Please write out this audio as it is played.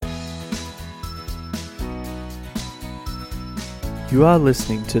You are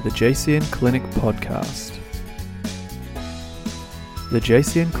listening to the JCN Clinic Podcast. The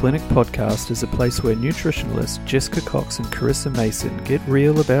JCN Clinic Podcast is a place where nutritionalists Jessica Cox and Carissa Mason get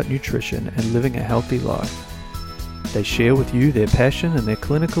real about nutrition and living a healthy life. They share with you their passion and their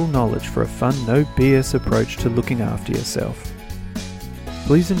clinical knowledge for a fun, no BS approach to looking after yourself.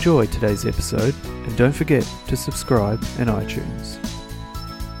 Please enjoy today's episode and don't forget to subscribe in iTunes.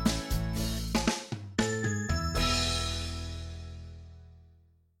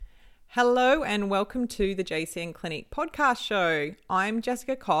 Hello and welcome to the JCN Clinic Podcast Show. I'm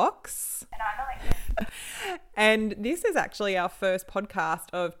Jessica Cox. And I'm Alexa. And this is actually our first podcast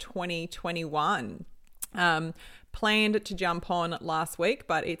of 2021. Planned to jump on last week,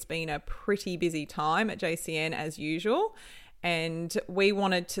 but it's been a pretty busy time at JCN as usual. And we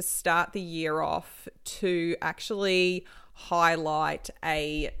wanted to start the year off to actually highlight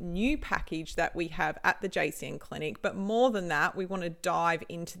a new package that we have at the JCN Clinic. But more than that, we want to dive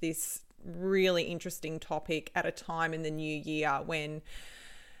into this really interesting topic at a time in the new year when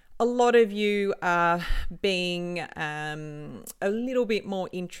a lot of you are being a little bit more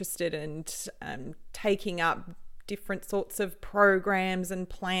interested and taking up different sorts of programs and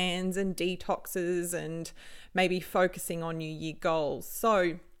plans and detoxes and maybe focusing on New Year goals.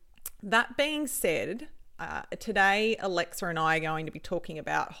 So that being said, today Alexa and I are going to be talking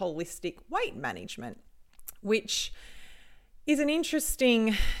about holistic weight management, which is an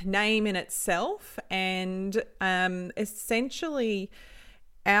interesting name in itself. And essentially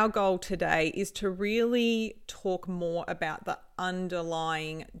our goal today is to really talk more about the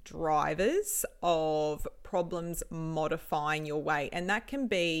underlying drivers of problems modifying your weight. And that can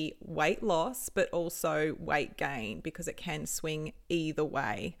be weight loss, but also weight gain, because it can swing either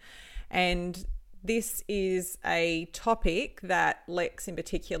way. And this is a topic that Lex in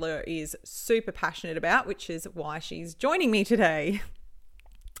particular is super passionate about, which is why she's joining me today.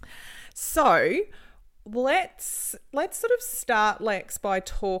 So let's sort of start, Lex, by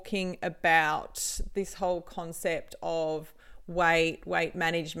talking about this whole concept of weight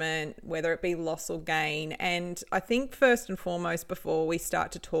management, whether it be loss or gain. And I think first and foremost, before we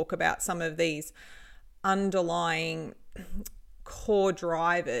start to talk about some of these underlying core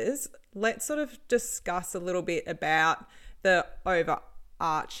drivers, let's sort of discuss a little bit about the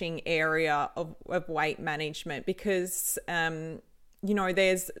overarching area of weight management, because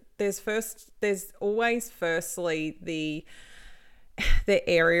there's always firstly the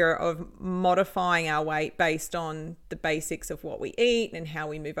area of modifying our weight based on the basics of what we eat and how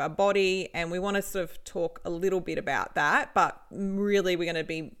we move our body. And we want to sort of talk a little bit about that, but really we're going to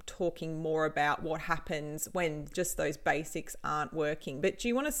be talking more about what happens when just those basics aren't working. But do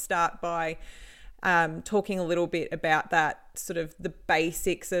you want to start by talking a little bit about that, sort of the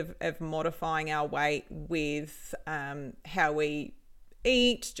basics of modifying our weight with how we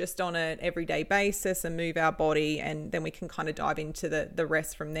eat just on an everyday basis and move our body, and then we can kind of dive into the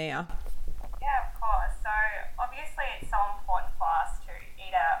rest from there. Yeah, of course. So obviously it's so important for us to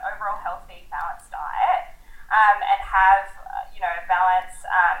eat an overall healthy, balanced diet and have a balanced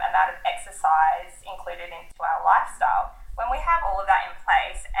amount of exercise included into our lifestyle. When we have all of that in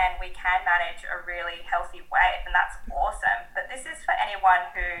place and we can manage a really healthy weight, then that's awesome. But this is for anyone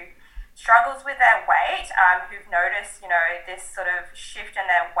who struggles with their weight, who've noticed, this sort of shift in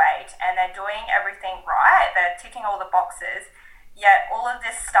their weight, and they're doing everything right, they're ticking all the boxes, yet all of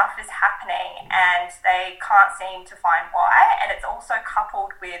this stuff is happening and they can't seem to find why. And it's also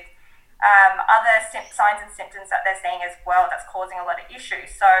coupled with other signs and symptoms that they're seeing as well that's causing a lot of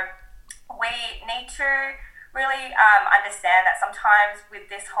issues. So we need to really understand that sometimes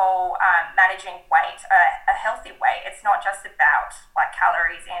with this whole managing weight, a healthy weight, it's not just about like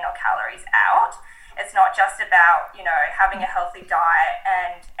calories in or calories out. It's not just about, having a healthy diet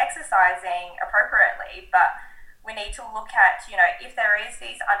and exercising appropriately, but we need to look at, if there is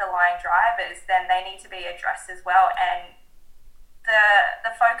these underlying drivers, then they need to be addressed as well. And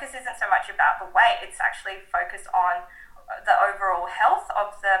the focus isn't so much about the weight, it's actually focused on the overall health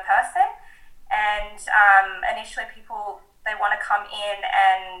of the person. And initially people, they want to come in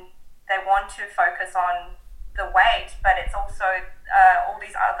and they want to focus on the weight, but it's also all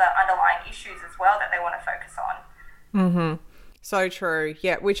these other underlying issues as well that they want to focus on. Mm-hmm. So true.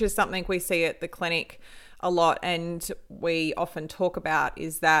 Yeah, which is something we see at the clinic a lot, and we often talk about,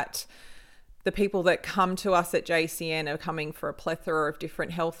 is that the people that come to us at JCN are coming for a plethora of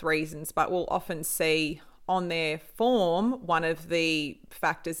different health reasons, but we'll often see on their form, one of the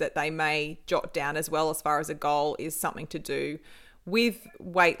factors that they may jot down as well as far as a goal is something to do with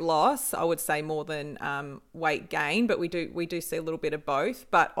weight loss, I would say more than weight gain, but we do see a little bit of both.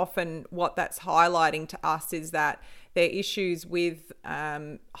 But often what that's highlighting to us is that their issues with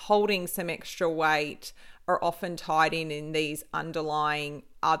holding some extra weight are often tied in these underlying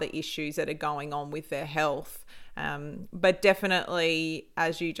other issues that are going on with their health. But definitely,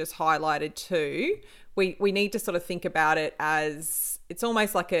 as you just highlighted too, we need to sort of think about it as it's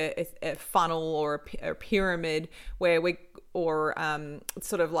almost like a funnel or a pyramid where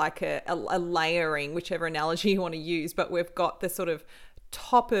sort of like a layering, whichever analogy you want to use. But we've got the sort of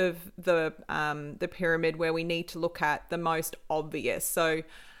top of the pyramid where we need to look at the most obvious. So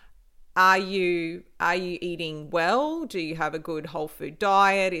are you eating well? Do you have a good whole food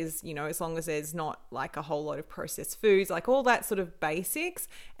diet? As long as there's not like a whole lot of processed foods, like all that sort of basics.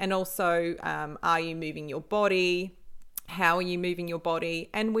 And also, are you moving your body? How are you moving your body?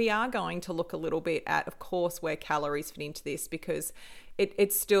 And we are going to look a little bit at, of course, where calories fit into this, because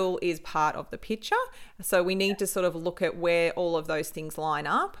it still is part of the picture. So we need to sort of look at where all of those things line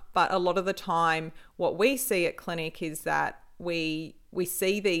up. But a lot of the time, what we see at clinic is that we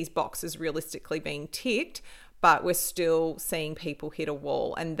see these boxes realistically being ticked, but we're still seeing people hit a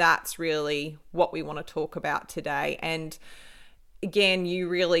wall. And that's really what we want to talk about today. And again,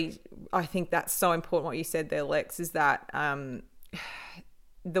 I think that's so important what you said there, Lex, is that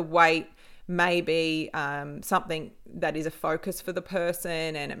the weight may be something that is a focus for the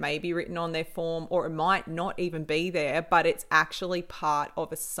person, and it may be written on their form, or it might not even be there, but it's actually part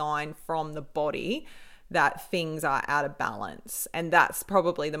of a sign from the body that things are out of balance. And that's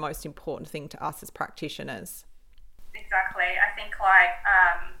probably the most important thing to us as practitioners. Exactly. I think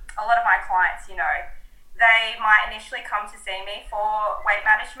a lot of my clients, they might initially come to see me for weight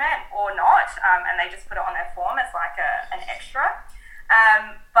management or not, and they just put it on their form as like an extra.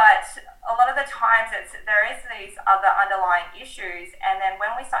 But a lot of the times there is these other underlying issues, and then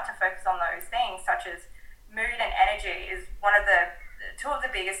when we start to focus on those things, such as mood and energy is one of the two of the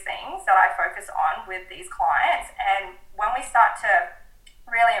biggest things that I focus on with these clients. And when we start to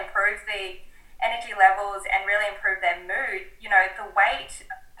really improve the energy levels and really improve their mood, the weight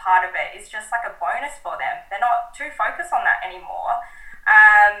part of it is just like a bonus for them. They're not too focused on that anymore.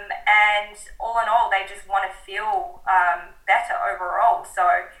 And all in all, they just want to feel better overall. So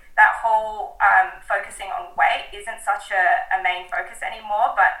that whole focusing on weight isn't such a main focus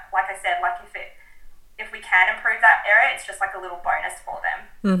anymore. But like I said, if we can improve that area, it's just like a little bonus for them.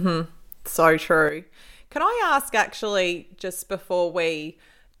 Mm-hmm. So true. Can I ask, actually, just before we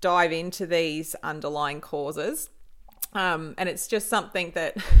dive into these underlying causes, and it's just something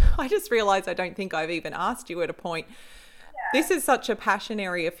that I just realized I don't think I've even asked you at a point. Yeah. This is such a passion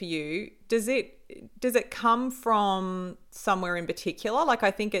area for you. Does it come from somewhere in particular? Like, I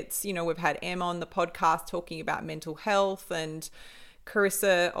think it's, we've had Em on the podcast talking about mental health, and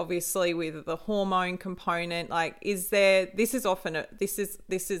Carissa obviously with the hormone component. Like, this is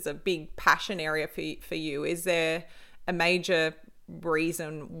a big passion area for you. Is there a major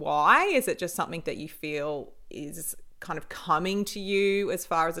reason why? Is it just something that you feel is kind of coming to you as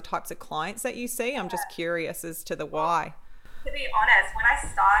far as the types of clients that you see? I'm just curious as to the why. To be honest, when I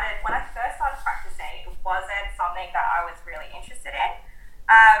first started practicing, it wasn't something that I was really interested in.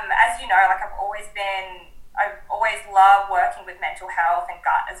 As you know, I've always loved working with mental health and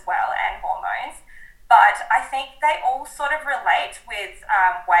gut as well, and hormones. But I think they all sort of relate with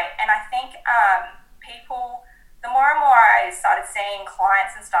weight. And I think people, the more and more I started seeing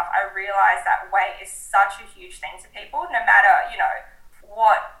clients and stuff, I realized that weight is such a huge thing to people, no matter,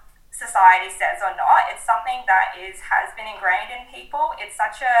 what society says or not. It's something that has been ingrained in people. It's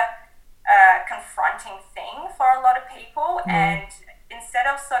such a confronting thing for a lot of people. And instead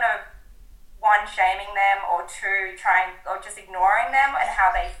of sort of one, shaming them, or two, just ignoring them and how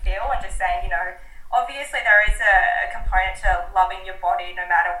they feel, and just saying, obviously there is a component to loving your body no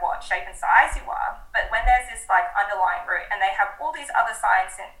matter what shape and size you are. But when there's this like underlying root, and they have all these other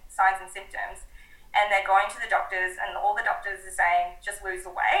signs and symptoms, and they're going to the doctors, and all the doctors are saying just lose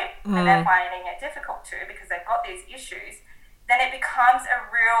the weight, and they're finding it difficult to because they've got these issues, then it becomes a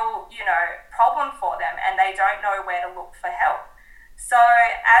real, problem for them, and they don't know where to look for help. So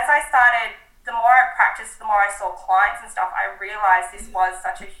as I started, the more I practiced, the more I saw clients and stuff, I realized this was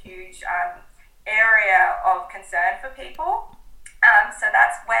such a huge area of concern for people. So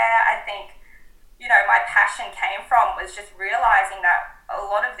that's where I think, my passion came from, was just realizing that a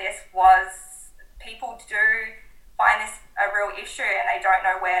lot of this was people do find this a real issue and they don't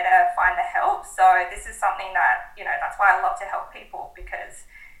know where to find the help. So this is something that, that's why I love to help people, because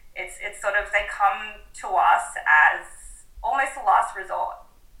it's sort of, they come to us as almost a last resort.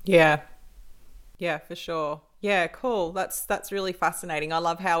 Yeah. Yeah, for sure. Yeah, cool. That's really fascinating. I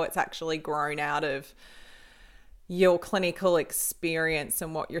love how it's actually grown out of your clinical experience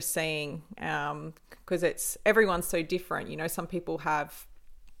and what you're seeing, because it's everyone's so different. You know, some people have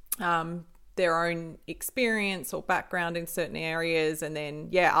their own experience or background in certain areas, and then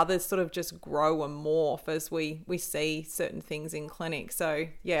others sort of just grow and morph as we see certain things in clinic. So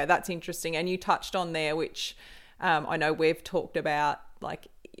yeah, that's interesting. And you touched on there, which I know we've talked about, like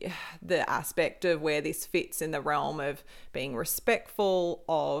the aspect of where this fits in the realm of being respectful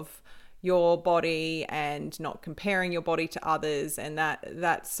of your body and not comparing your body to others, and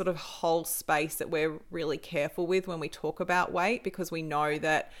that sort of whole space that we're really careful with when we talk about weight, because we know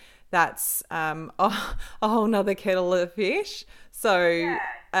that that's a whole nother kettle of fish. So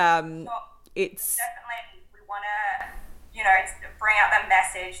it's definitely, we want to, you know, bring out the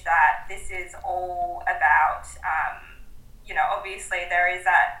message that this is all about, you know, obviously there is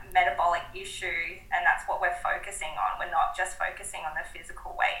that metabolic issue, and that's what we're focusing on. We're not just focusing on the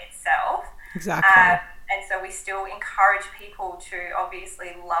physical weight itself. Exactly. And so we still encourage people to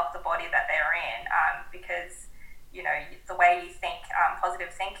obviously love the body that they're in, because, you know, the way you think,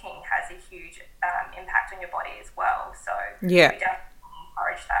 positive thinking has a huge impact on your body as well. So we definitely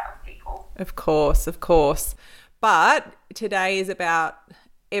encourage that of people. Of course. But today is about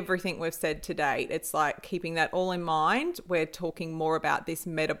everything we've said to date. It's like keeping that all in mind. We're talking more about this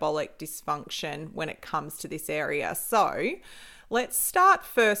metabolic dysfunction when it comes to this area. So let's start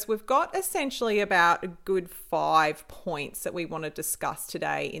first. We've got essentially about a good 5 points that we want to discuss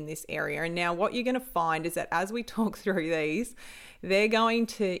today in this area. And now what you're going to find is that as we talk through these, they're going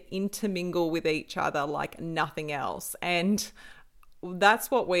to intermingle with each other like nothing else. And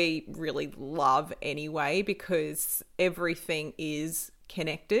that's what we really love anyway, because everything is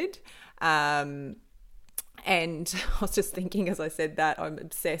connected. And I was just thinking, as I said that, I'm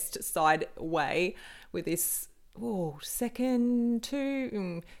obsessed sideway with this second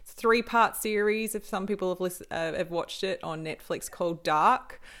 3-part series, if some people have watched it on Netflix, called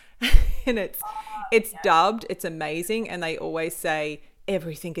Dark. And it's dubbed, it's amazing, and they always say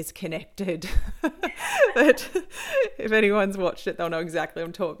everything is connected. But if anyone's watched it, they'll know exactly what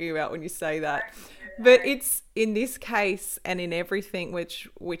I'm talking about when you say that. But it's in this case and in everything which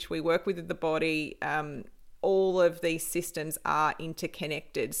we work with the body, all of these systems are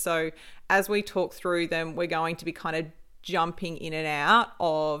interconnected. So as we talk through them, we're going to be kind of jumping in and out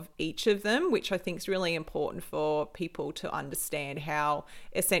of each of them, which I think is really important for people to understand how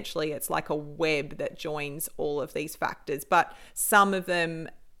essentially it's like a web that joins all of these factors. But some of them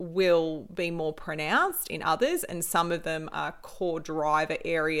will be more pronounced in others, and some of them are core driver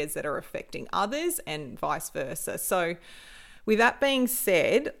areas that are affecting others, and vice versa. So with that being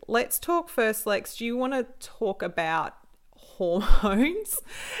said, let's talk first, Lex. Do you want to talk about hormones,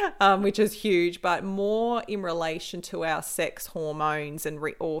 which is huge, but more in relation to our sex hormones and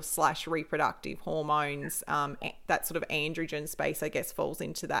reproductive hormones? That sort of androgen space, I guess, falls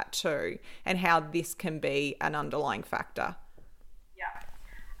into that too, and how this can be an underlying factor. Yeah.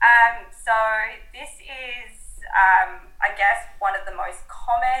 So this is, I guess, one of the most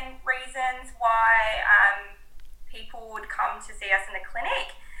common reasons why people would come to see us in the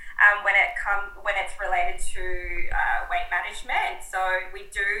clinic when it's related to weight management. So we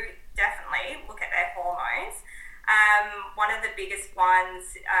do definitely look at their hormones. One of the biggest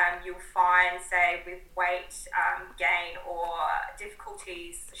ones you'll find, say, with weight gain or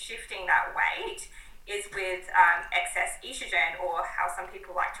difficulties shifting that weight, is with excess estrogen, or how some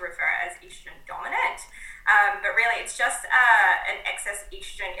people like to refer it as estrogen dominant. But really it's just an excess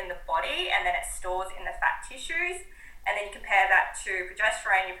estrogen in the body, and then it stores in the fat tissues. And then you compare that to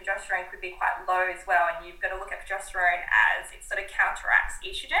progesterone. Your progesterone could be quite low as well, and you've got to look at progesterone as it sort of counteracts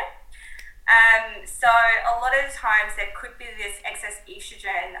estrogen. So a lot of the times there could be this excess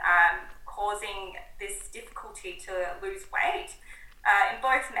estrogen causing this difficulty to lose weight. In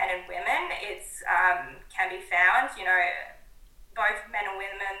both men and women, it's can be found. You know, both men and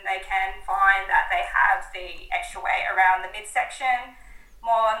women, they can find that they have the extra weight around the midsection,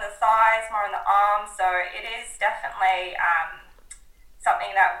 more on the thighs, more on the arms. So it is definitely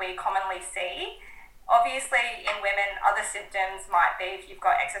something that we commonly see. Obviously, in women, other symptoms might be, if you've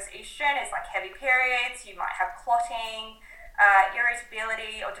got excess estrogen, it's like heavy periods, you might have clotting,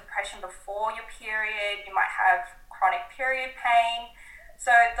 irritability or depression before your period, you might have chronic period pain. So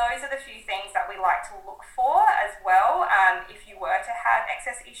those are the few things that we like to look for as well, if you were to have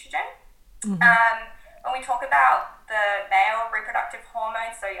excess estrogen. Mm-hmm. When we talk about the male reproductive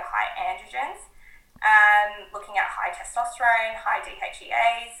hormones, so your high androgens, looking at high testosterone, high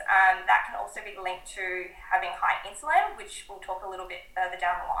DHEAs, that can also be linked to having high insulin, which we'll talk a little bit further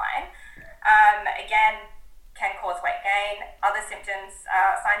down the line. Again, can cause weight gain. Other symptoms,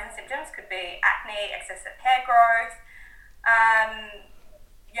 signs and symptoms could be acne, excessive hair growth.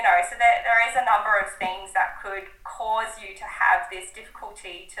 So there is a number of things that could cause you to have this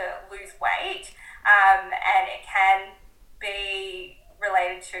difficulty to lose weight, and it can be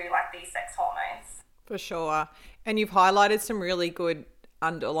related to like these sex hormones. For sure. And you've highlighted some really good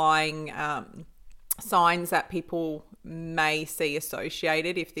underlying signs that people may see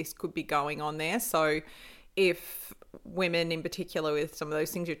associated if this could be going on there. So if women in particular with some of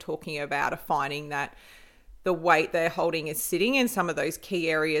those things you're talking about are finding that the weight they're holding is sitting in some of those key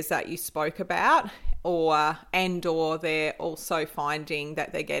areas that you spoke about, or they're also finding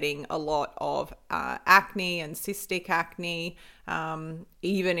that they're getting a lot of acne and cystic acne,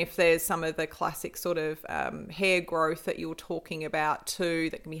 even if there's some of the classic sort of hair growth that you were talking about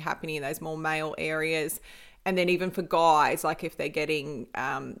too that can be happening in those more male areas. And then even for guys, like if they're getting,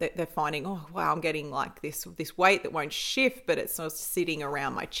 they're finding, oh, wow, I'm getting like this weight that won't shift, but it's sort of sitting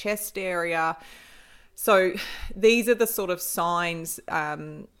around my chest area. So these are the sort of signs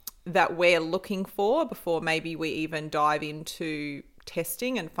that we're looking for before maybe we even dive into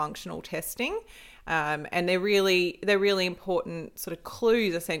testing and functional testing. And they're really important sort of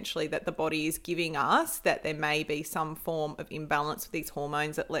clues essentially that the body is giving us that there may be some form of imbalance with these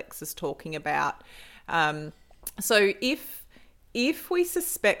hormones that Lex is talking about. So if we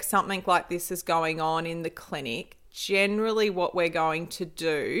suspect something like this is going on in the clinic, generally what we're going to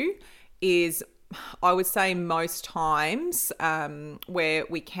do is, I would say most times where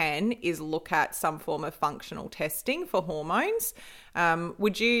we can, is look at some form of functional testing for hormones.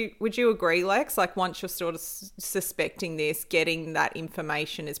 Would you agree, Lex? Like once you're sort of suspecting this, getting that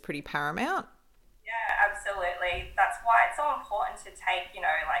information is pretty paramount? Yeah, absolutely. That's why it's so important to take,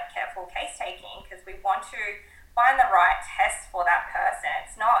 careful case taking, because we want to find the right test for that person.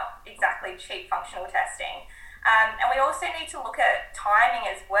 It's not exactly cheap functional testing. And we also need to look at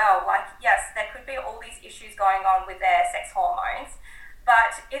timing as well. Like, yes, there could be all these issues going on with their sex hormones,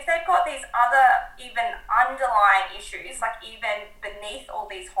 but if they've got these other even underlying issues, like even beneath all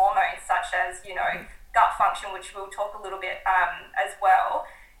these hormones, such as, gut function, which we'll talk a little bit as well,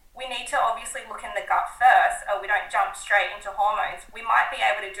 we need to obviously look in the gut first. We don't jump straight into hormones. We might be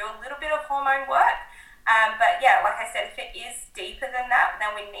able to do a little bit of hormone work. But yeah, like I said, if it is deeper than that,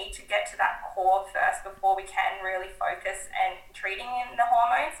 then we need to get to that core first before we can really focus and treating in the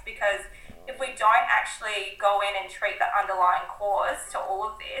hormones, because if we don't actually go in and treat the underlying cause to all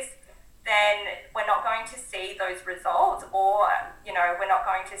of this, then we're not going to see those results, or, we're not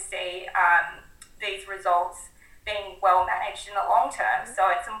going to see these results being well managed in the long term. So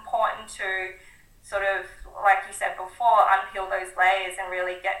it's important to sort of, like you said before, unpeel those layers and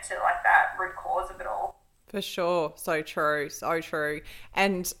really get to like that root cause of it all. For sure. So true. So true.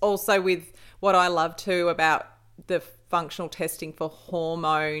 And also with what I love too about the functional testing for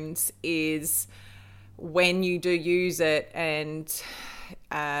hormones is when you do use it and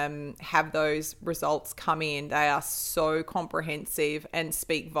have those results come in, they are so comprehensive and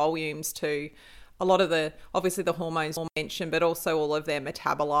speak volumes to a lot of obviously the hormones mentioned, but also all of their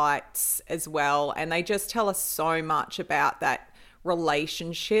metabolites as well. And they just tell us so much about that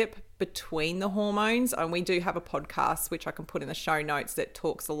relationship between the hormones. And we do have a podcast, which I can put in the show notes, that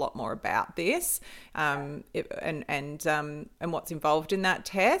talks a lot more about this and what's involved in that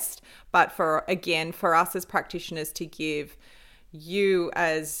test. But for us as practitioners to give you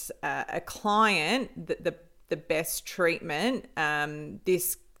as a client the best treatment,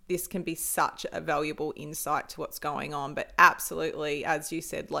 this can be such a valuable insight to what's going on. But absolutely, as you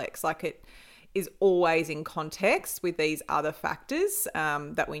said, Lex, like it is always in context with these other factors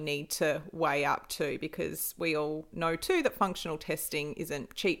that we need to weigh up to, because we all know too that functional testing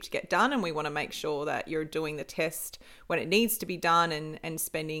isn't cheap to get done, and we want to make sure that you're doing the test when it needs to be done and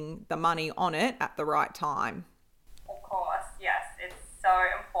spending the money on it at the right time. Of course, yes. It's so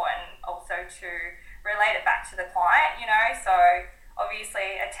important also to relate it back to the client, so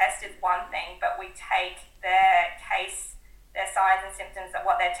obviously a test is one thing, but we take their case, their signs and symptoms, that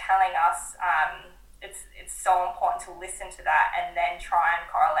what they're telling us, it's so important to listen to that and then try and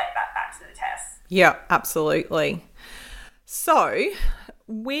correlate that back to the test. Yeah, absolutely. So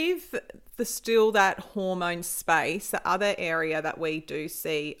with that hormone space, the other area that we do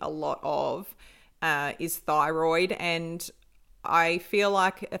see a lot of is thyroid. And I feel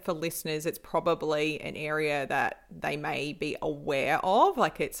like for listeners, it's probably an area that they may be aware of.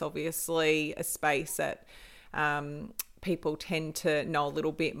 Like it's obviously a space that people tend to know a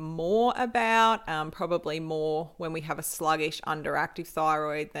little bit more about, probably more when we have a sluggish underactive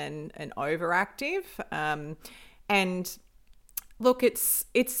thyroid than an overactive. And look, it's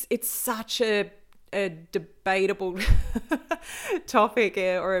such a a debatable topic,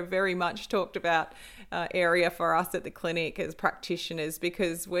 or a very much talked about area for us at the clinic as practitioners,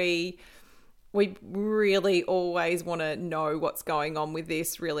 because we really always want to know what's going on with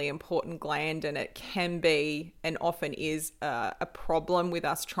this really important gland, and it can be and often is a problem with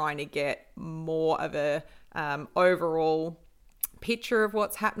us trying to get more of a overall picture of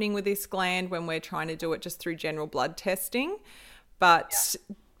what's happening with this gland when we're trying to do it just through general blood testing. But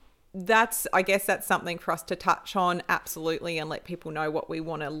I guess that's something for us to touch on, absolutely, and let people know what we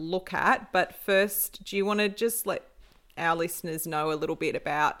want to look at. But first, do you want to just let our listeners know a little bit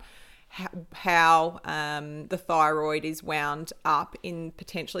about how the thyroid is wound up in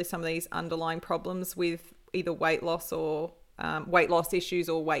potentially some of these underlying problems with either weight loss issues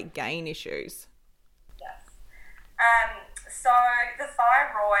or weight gain issues? Yes. So the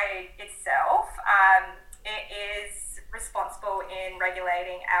thyroid itself, it is responsible in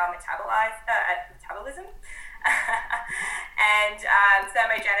regulating our metabolism and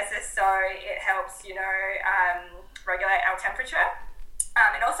thermogenesis, so it helps, regulate our temperature.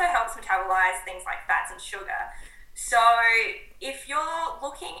 It also helps metabolize things like fats and sugar. So if you're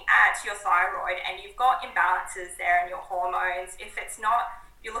looking at your thyroid and you've got imbalances there in your hormones, if it's not,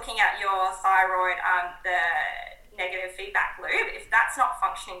 you're looking at your thyroid, the negative feedback loop, if that's not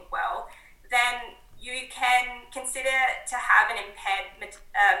functioning well, then you can consider to have an impaired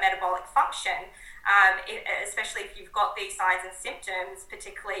metabolic function, especially if you've got these signs and symptoms,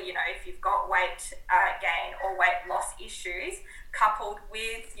 particularly, if you've got weight gain or weight loss issues, coupled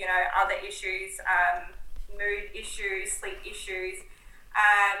with, other issues, mood issues, sleep issues.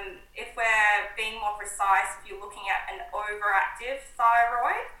 If we're being more precise, if you're looking at an overactive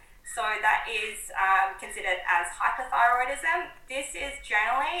thyroid, so that is considered as hypothyroidism. This is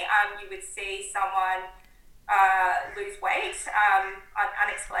generally, you would see someone lose weight,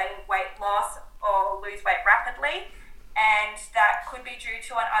 unexplained weight loss, or lose weight rapidly, and that could be due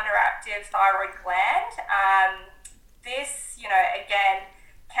to an underactive thyroid gland. This, again,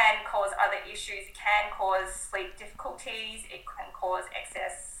 can cause other issues. It can cause sleep difficulties. It can cause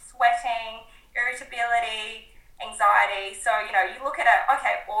excess sweating, irritability, anxiety. So, you look at it,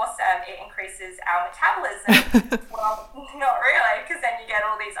 okay, awesome, it increases our metabolism. Well, not really, because then you get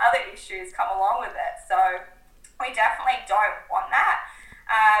all these other issues come along with it. So we definitely don't want that.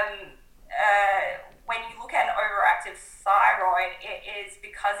 When you look at an overactive thyroid, it is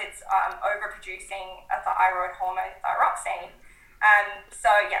because it's overproducing a thyroid hormone, thyroxine.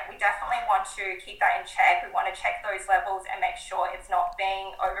 We definitely want to keep that in check. We want to check those levels and make sure it's not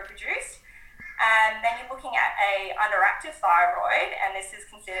being overproduced. And then you're looking at a underactive thyroid, and this is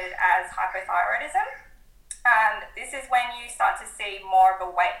considered as hypothyroidism. This is when you start to see more of a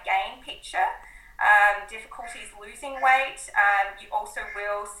weight gain picture, difficulties losing weight. You also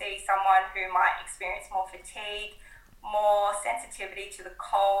will see someone who might experience more fatigue, more sensitivity to the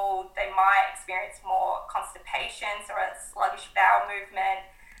cold. They might experience more constipation, so a sluggish bowel movement,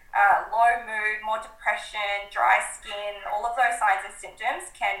 low mood, more depression, dry skin. All of those signs and symptoms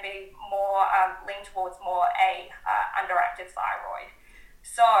can be more lean towards more a underactive thyroid.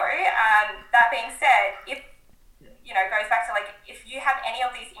 So that being said, if goes back to if you have any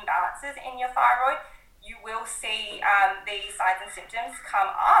of these imbalances in your thyroid, you will see these signs and symptoms come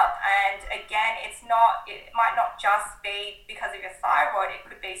up. And again, it might not just be because of your thyroid. It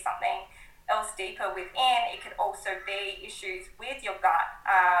could be something else deeper within. It could also be issues with your gut.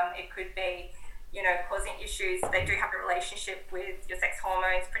 It could be, causing issues. They do have a relationship with your sex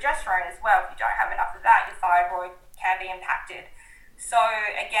hormones, progesterone as well. If you don't have enough of that, your thyroid can be impacted. So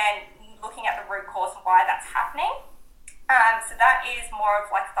again, looking at the root cause of why that's happening. So that is more of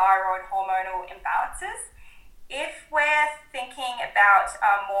thyroid hormonal imbalances. If we're thinking about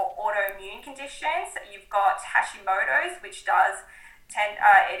more autoimmune conditions, you've got Hashimoto's, which does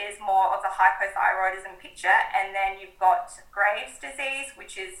it is more of the hypothyroidism picture, and then you've got Graves' disease,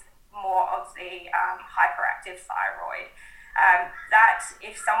 which is more of the hyperactive thyroid. That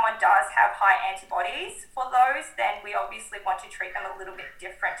if someone does have high antibodies for those, then we obviously want to treat them a little bit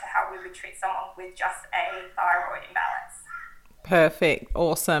different to how we would treat someone with just a thyroid imbalance. Perfect.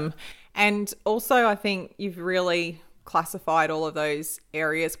 Awesome. And also, I think you've really classified all of those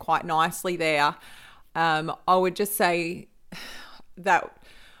areas quite nicely there. I would just say that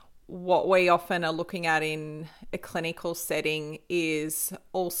what we often are looking at in a clinical setting is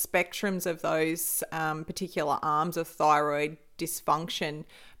all spectrums of those particular arms of thyroid dysfunction,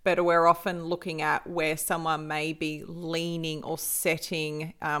 but we're often looking at where someone may be leaning or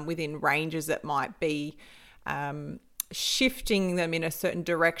setting within ranges that might be shifting them in a certain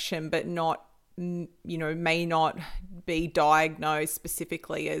direction, but not may not be diagnosed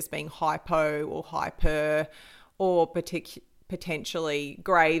specifically as being hypo or hyper, or potentially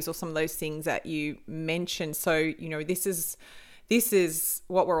Graves, or some of those things that you mentioned. So, this is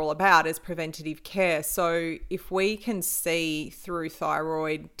what we're all about, is preventative care. So if we can see through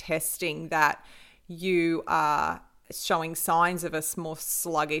thyroid testing that you are showing signs of a more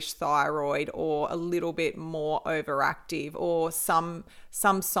sluggish thyroid, or a little bit more overactive, or some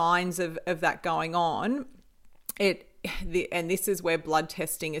signs of that going on, and this is where blood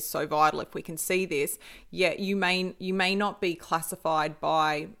testing is so vital. If we can see this, you may not be classified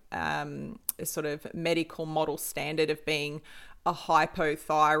by a sort of medical model standard of being a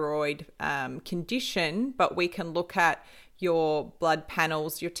hypothyroid condition, but we can look at your blood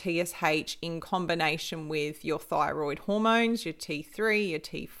panels, your TSH, in combination with your thyroid hormones, your T3, your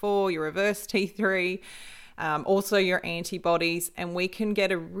T4, your reverse T3, also your antibodies, and we can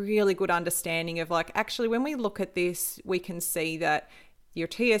get a really good understanding of, like, actually when we look at this, we can see that your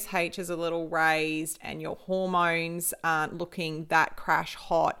TSH is a little raised and your hormones aren't looking that crash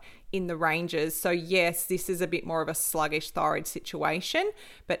hot in the ranges. So yes, this is a bit more of a sluggish thyroid situation,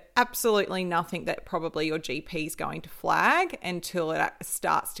 but absolutely nothing that probably your GP is going to flag until it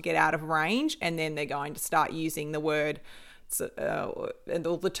starts to get out of range, and then they're going to start using the word and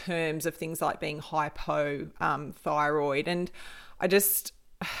all the terms of things like being hypothyroid. And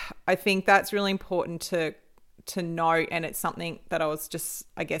I think that's really important to note, and it's something that I was just,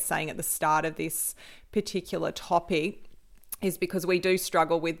 I guess, saying at the start of this particular topic, is because we do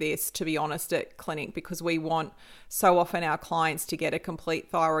struggle with this, to be honest, at clinic, because we want so often our clients to get a complete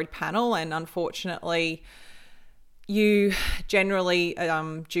thyroid panel, and unfortunately you generally,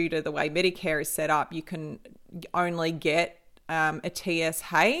 due to the way Medicare is set up, you can only get a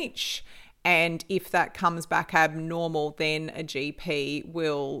TSH, and if that comes back abnormal, then a GP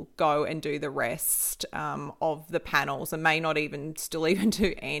will go and do the rest of the panels, and may not still even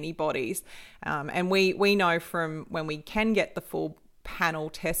do antibodies. And we know from when we can get the full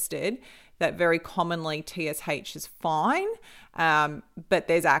panel tested that very commonly TSH is fine, but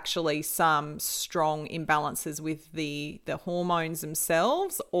there's actually some strong imbalances with the hormones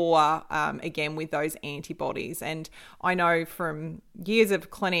themselves, or again with those antibodies. And I know from years of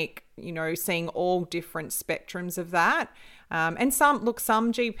clinic, seeing all different spectrums of that. And some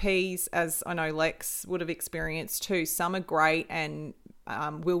GPs, as I know Lex would have experienced too, some are great and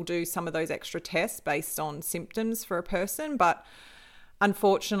will do some of those extra tests based on symptoms for a person, but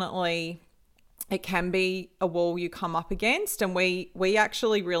unfortunately it can be a wall you come up against. And we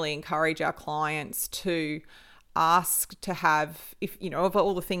actually really encourage our clients to ask to have, if of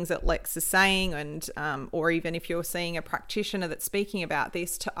all the things that Lex is saying, and or even if you're seeing a practitioner that's speaking about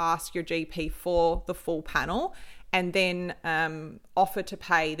this, to ask your GP for the full panel, and then offer to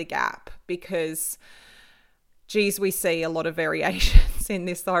pay the gap, because geez, we see a lot of variations in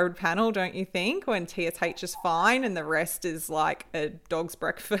this thyroid panel, don't you think, when TSH is fine and the rest is like a dog's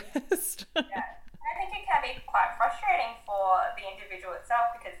breakfast? Yeah. I think it can be quite frustrating for the individual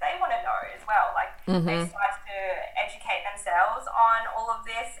itself, because they want to know as well. Like, they start to educate themselves on all of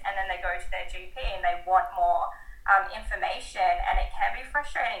this, and then they go to their GP and they want more information, and it can be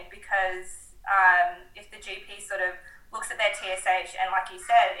frustrating because if the GP sort of looks at their TSH, and like you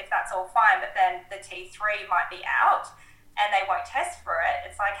said, if that's all fine, but then the T3 might be out and they won't test for it,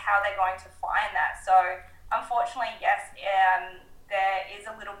 it's like, how they're going to find that. So unfortunately, yes, there is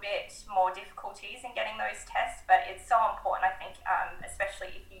a little bit more difficulties in getting those tests, but it's so important, I think,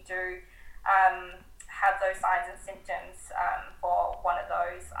 especially if you do have those signs and symptoms for one of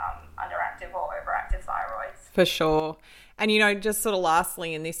those underactive or overactive thyroids. For sure. And, just sort of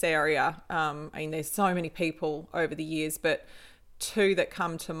lastly in this area, there's so many people over the years, but two that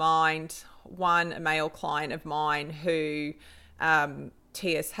come to mind. One, a male client of mine who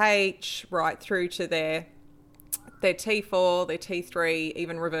TSH right through to their T4, their T3,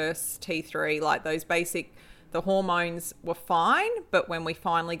 even reverse T3, like those basic, the hormones were fine, but when we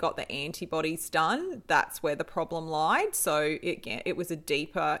finally got the antibodies done, that's where the problem lied. So it was a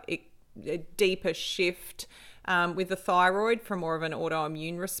deeper shift with the thyroid from more of an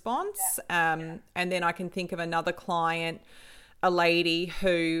autoimmune response. And then I can think of another client, a lady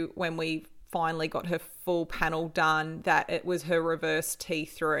who, when we finally got her full panel done, that it was her reverse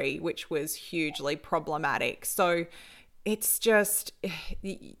T3, which was hugely problematic. So it's just,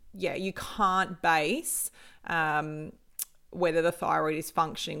 you can't base whether the thyroid is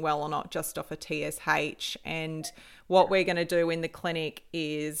functioning well or not just off a TSH. And what we're going to do in the clinic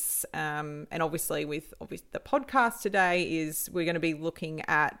is, and obviously with the podcast today, is we're going to be looking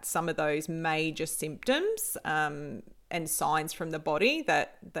at some of those major symptoms and signs from the body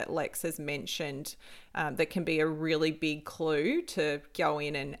that Lex has mentioned that can be a really big clue to go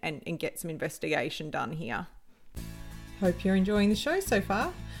in and get some investigation done here. Hope you're enjoying the show so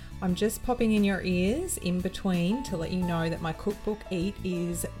far. I'm just popping in your ears in between to let you know that my cookbook Eat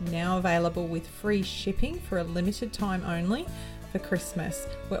is now available with free shipping for a limited time only for Christmas.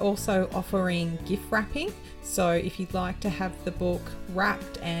 We're also offering gift wrapping, so if you'd like to have the book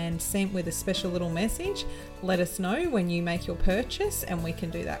wrapped and sent with a special little message, let us know when you make your purchase and we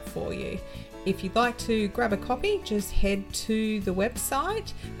can do that for you. If you'd like to grab a copy, just head to the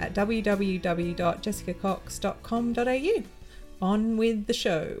website at www.jessicacox.com.au. On with the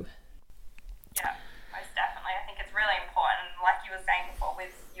show. Yeah, most definitely. I think it's really important, like you were saying before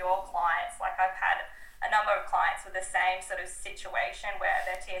with your clients, like I've had a number of clients with the same sort of situation where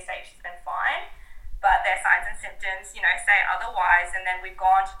their TSH has been fine, but their signs and symptoms, say otherwise, and then we've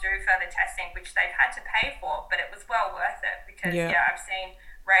gone to do further testing, which they've had to pay for, but it was well worth it because, I've seen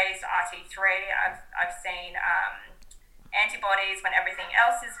raised RT3, I've seen antibodies when everything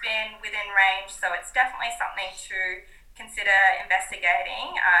else has been within range, so it's definitely something to consider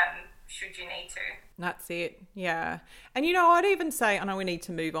investigating should you need to. That's it. Yeah. And I'd even say, I know we need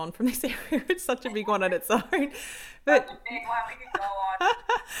to move on from this area. It's such a big one on its own. But that's a big one. We could go on.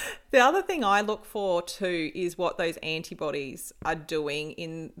 The other thing I look for too is what those antibodies are doing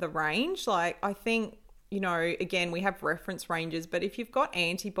in the range. Like, I think, again, we have reference ranges, but if you've got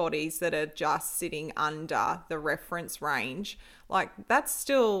antibodies that are just sitting under the reference range, like that's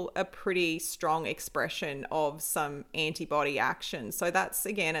still a pretty strong expression of some antibody action. So that's,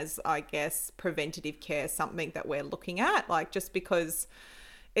 again, as I guess, preventative care, something that we're looking at, like just because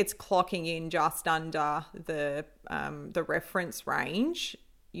it's clocking in just under the reference range,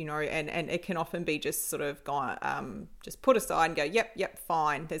 and it can often be just sort of gone, just put aside and go, yep,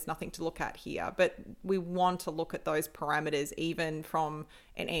 fine. There's nothing to look at here. But we want to look at those parameters even from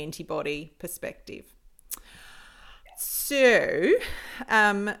an antibody perspective. So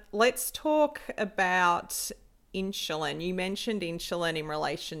let's talk about insulin. You mentioned insulin in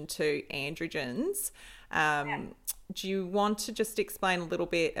relation to androgens. Do you want to just explain a little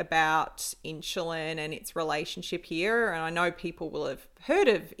bit about insulin and its relationship here? And I know people will have heard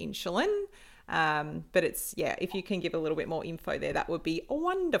of insulin, but it's, if you can give a little bit more info there, that would be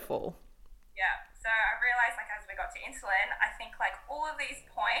wonderful. Yeah, so I realised, as we got to insulin, I think, all of these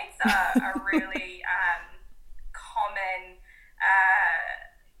points are really common,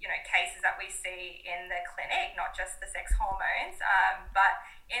 cases that we see in the clinic, not just the sex hormones, but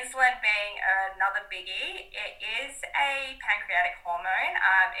insulin being another biggie. It is a pancreatic hormone.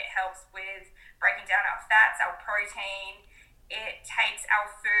 It helps with breaking down our fats, our protein. It takes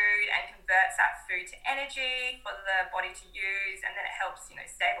our food and converts that food to energy for the body to use, and then it helps,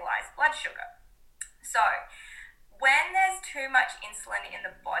 stabilize blood sugar. So when there's too much insulin in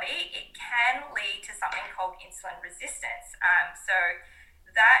the body, it can lead to something called insulin resistance. So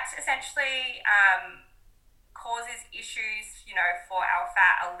that essentially causes issues, for our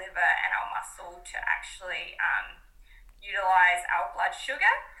fat, our liver, and our muscle to actually utilize our blood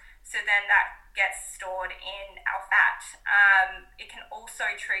sugar. So then that gets stored in our fat. It can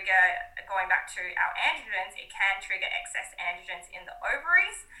also trigger, going back to our androgens, it can trigger excess androgens in the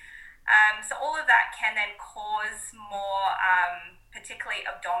ovaries. So all of that can then cause more, particularly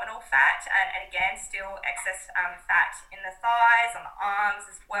abdominal fat, and again, still excess fat in the thighs, on the arms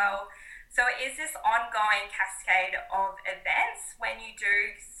as well. So it is this ongoing cascade of events when you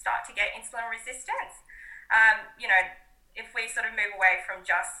do start to get insulin resistance. If we sort of move away from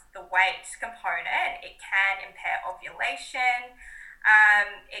just the weight component, it can impair ovulation.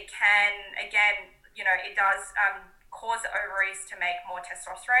 It can, again, it does cause the ovaries to make more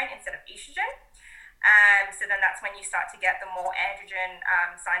testosterone instead of estrogen. So then that's when you start to get the more androgen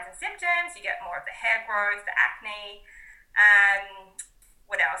signs and symptoms. You get more of the hair growth, the acne.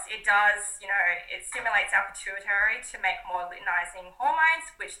 What else? It does, it stimulates our pituitary to make more luteinizing hormones,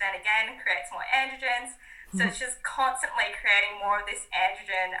 which then again creates more androgens. So it's just constantly creating more of this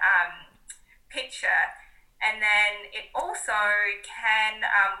androgen picture. And then it also can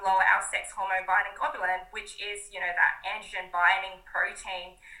lower our sex hormone binding globulin, which is, that androgen binding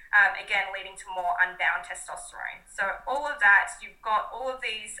protein, again, leading to more unbound testosterone. So all of that, you've got all of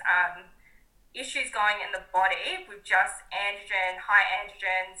these issues going in the body with just high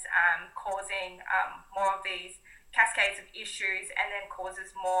androgens causing more of these cascades of issues, and then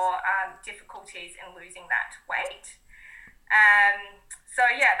causes more difficulties in losing that weight. So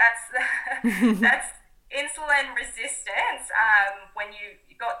yeah, that's insulin resistance when you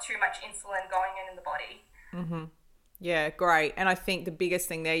got too much insulin going in the body. Yeah, great. And I think the biggest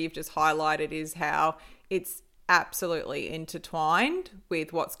thing there you've just highlighted is how it's absolutely intertwined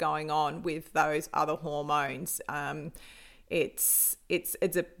with what's going on with those other hormones. It's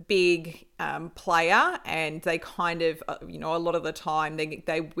a big player, and they kind of, a lot of the time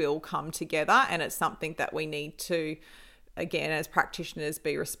they will come together, and it's something that we need to, again, as practitioners,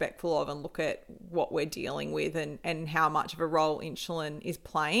 be respectful of and look at what we're dealing with and how much of a role insulin is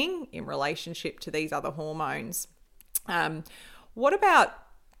playing in relationship to these other hormones. What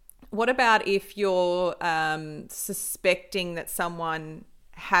about if you're suspecting that someone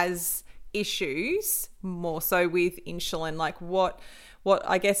has issues more so with insulin? Like what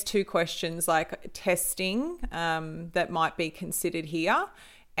I guess two questions, like testing that might be considered here,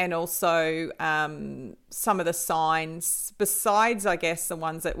 and also some of the signs besides, I guess, the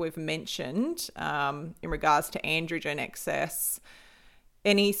ones that we've mentioned in regards to androgen excess.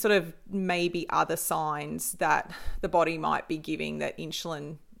 Any sort of maybe other signs that the body might be giving that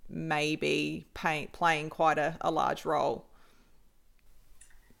insulin may be playing quite a large role?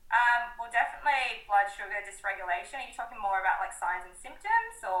 Well, definitely blood sugar dysregulation. Are you talking more about like signs and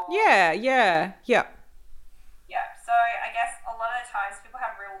symptoms, or? Yeah. Yeah. So I guess a lot of the times people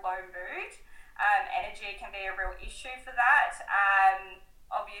have real low mood. Energy can be a real issue for that.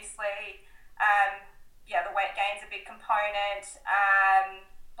 Obviously, the weight gain's a big component.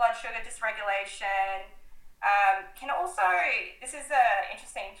 Blood sugar dysregulation can also, this is an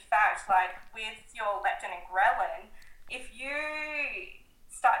interesting fact, like with your leptin and ghrelin, if you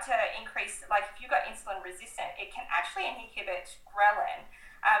start to increase, like if you've got insulin resistant, it can actually inhibit ghrelin.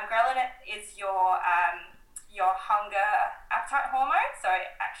 Ghrelin is your hunger appetite hormone, so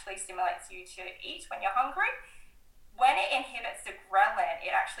it actually stimulates you to eat when you're hungry. When it inhibits the ghrelin,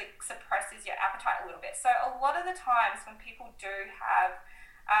 it actually suppresses your appetite a little bit. So a lot of the times when people do have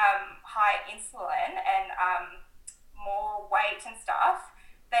high insulin and more weight and stuff,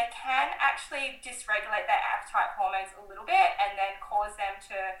 they can actually dysregulate their appetite hormones a little bit and then cause them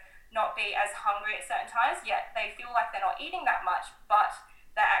to not be as hungry at certain times, yet they feel like they're not eating that much, but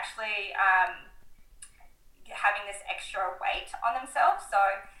they're actually having this extra weight on themselves. So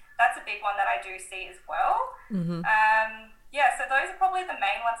that's a big one that I do see as well. Mm-hmm. So those are probably the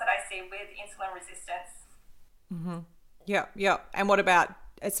main ones that I see with insulin resistance. Mm-hmm. Yeah. And what about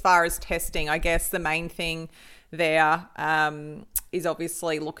as far as testing? I guess the main thing there is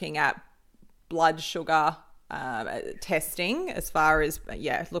obviously looking at blood sugar testing, as far as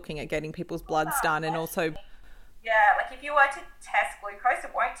looking at getting people's bloods done, and also like if you were to test glucose, it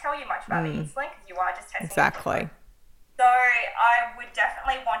won't tell you much about the insulin because you are just testing exactly. So I would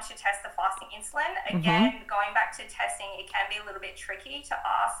definitely want to test the fasting insulin. Again, going back to testing, it can be a little bit tricky to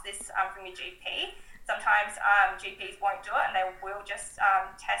ask this from your GP. Sometimes GPs won't do it and they will just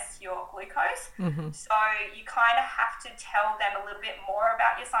test your glucose. So you kind of have to tell them a little bit more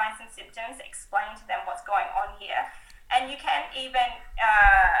about your signs and symptoms, explain to them what's going on here. And you can even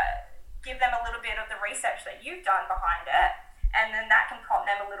give them a little bit of the research that you've done behind it, and then that can prompt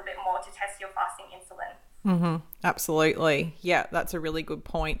them a little bit more to test your fasting insulin. Absolutely. Yeah, that's a really good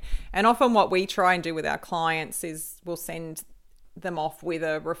point. And often what we try and do with our clients is we'll send them off with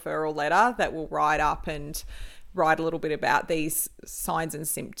a referral letter that will write up and write a little bit about these signs and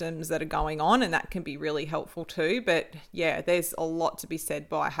symptoms that are going on, and that can be really helpful too. But yeah, there's a lot to be said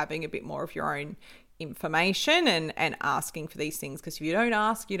by having a bit more of your own information and asking for these things, because if you don't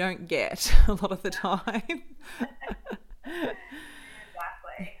ask, you don't get a lot of the time. Exactly.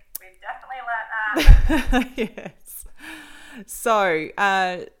 We've definitely learned that. Yes. So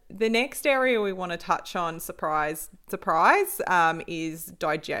the next area we want to touch on, surprise, is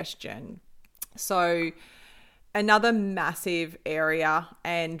digestion. So another massive area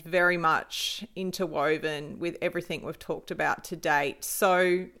and very much interwoven with everything we've talked about to date.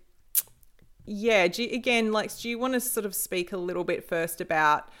 So yeah, do you want to sort of speak a little bit first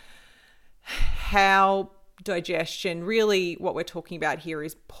about how digestion, really what we're talking about here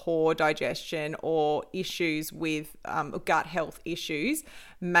is poor digestion or issues with gut health issues,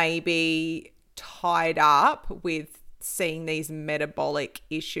 may be tied up with seeing these metabolic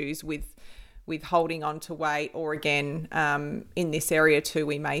issues with holding on to weight, or again, in this area too,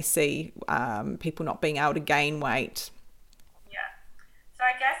 we may see people not being able to gain weight. Yeah. So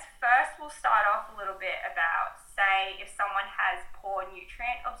I guess first we'll start off a little bit about, say, if someone has poor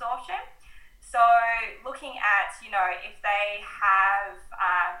nutrient absorption. So looking at, if they have,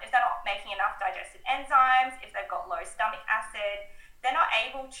 if they're not making enough digestive enzymes, if they've got low stomach acid, they're not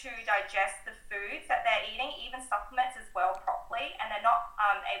able to digest the foods that they're eating, even supplements as well, properly, and they're not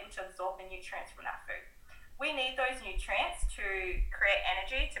able to absorb the nutrients from that food. We need those nutrients to create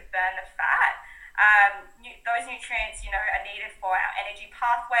energy, to burn the fat. Those nutrients, are needed for our energy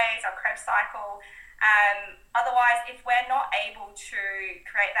pathways, our Krebs cycle. Otherwise, if we're not able to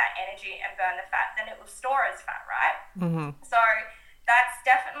create that energy and burn the fat, then it will store as fat, right? Mm-hmm. So that's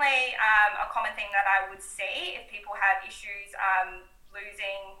definitely a common thing that I would see if people have issues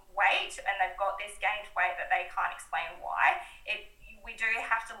losing weight and they've got this gained weight that they can't explain why. We do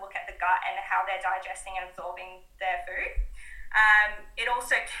have to look at the gut and how they're digesting and absorbing their food. It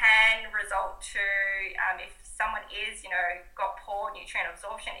also can result to, if someone is, got poor nutrient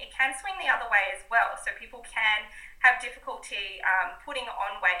absorption, it can swing the other way as well. So people can have difficulty putting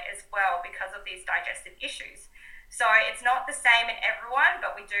on weight as well because of these digestive issues. So it's not the same in everyone,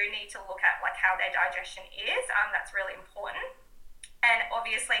 but we do need to look at how their digestion is. That's really important. And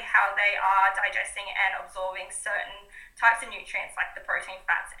obviously how they are digesting and absorbing certain types of nutrients like the protein,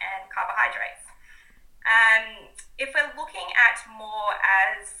 fats, and carbohydrates. If we're looking at more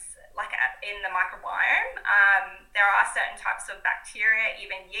as in the microbiome, there are certain types of bacteria,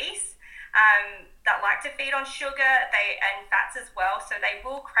 even yeast, that like to feed on sugar and fats as well. So they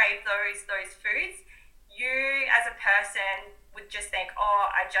will crave those foods. You as a person would just think,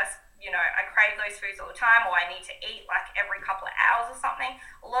 I crave those foods all the time, or I need to eat every couple of hours or something.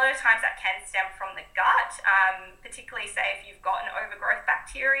 A lot of times that can stem from the gut, particularly say if you've got an overgrowth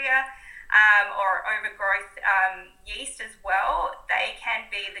bacteria or overgrowth yeast as well. They can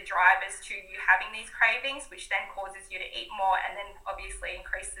be the drivers to you having these cravings, which then causes you to eat more and then obviously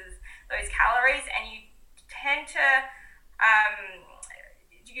increases those calories. And you tend to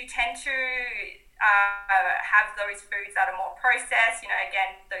have those foods that are more processed,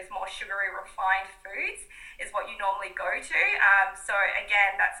 again, those more sugary refined foods is what you normally go to. So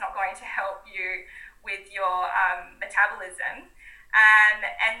again, that's not going to help you with your metabolism.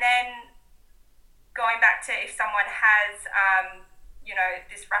 And then going back to if someone has,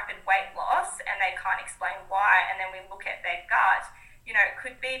 this rapid weight loss and they can't explain why, and then we look at their gut, it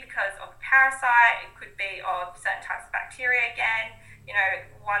could be because of a parasite, it could be of certain types of bacteria again.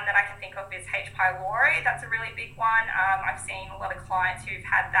 One that I can think of is H. pylori. That's a really big one. I've seen a lot of clients who've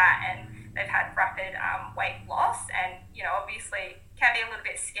had that and they've had rapid weight loss, and obviously can be a little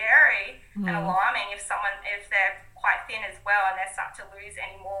bit scary and alarming if they're quite thin as well and they start to lose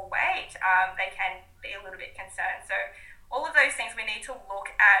any more weight. They can be a little bit concerned. So all of those things, we need to look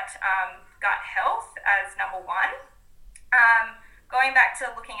at gut health as number one. Going back to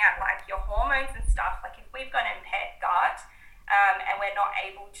looking at your hormones and stuff, if we've got an impaired gut and we're not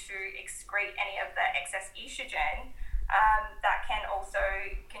able to excrete any of the excess estrogen, that can also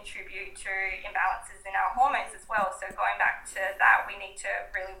contribute to imbalances in our hormones as well. So going back to that, we need to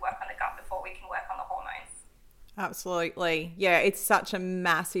really work on the gut before we can work on the hormones. Absolutely. Yeah, it's such a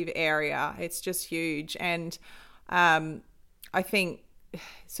massive area. It's just huge. And I think,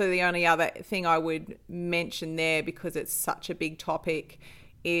 so the only other thing I would mention there, because it's such a big topic,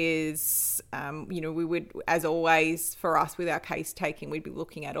 is, we would, as always for us with our case taking, we'd be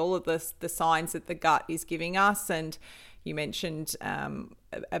looking at all of the signs that the gut is giving us. And you mentioned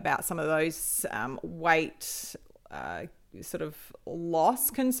about some of those weight sort of loss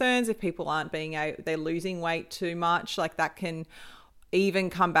concerns. If people aren't they're losing weight too much, that can even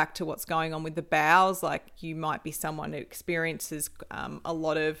come back to what's going on with the bowels. You might be someone who experiences a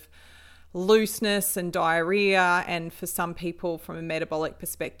lot of looseness and diarrhea, and for some people from a metabolic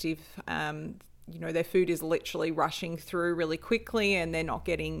perspective, their food is literally rushing through really quickly and they're not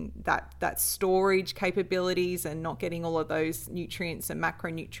getting that storage capabilities and not getting all of those nutrients and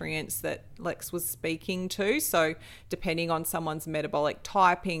macronutrients that Lex was speaking to. So depending on someone's metabolic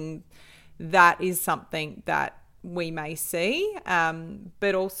typing, that is something that we may see,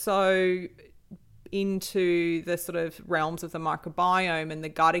 but also into the sort of realms of the microbiome and the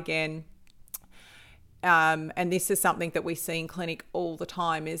gut again. And this is something that we see in clinic all the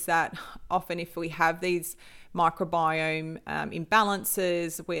time, is that often if we have these microbiome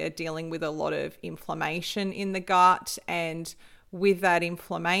imbalances, we're dealing with a lot of inflammation in the gut. And with that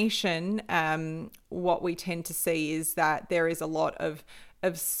inflammation, what we tend to see is that there is a lot of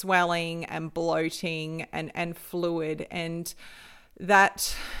swelling and bloating and fluid. And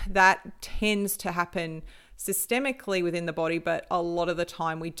that tends to happen systemically within the body, but a lot of the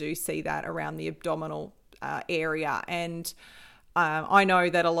time we do see that around the abdominal area. And I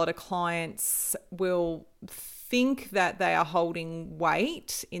know that a lot of clients will think that they are holding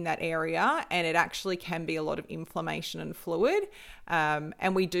weight in that area, and it actually can be a lot of inflammation and fluid.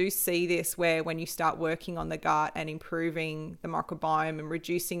 And we do see this where when you start working on the gut and improving the microbiome and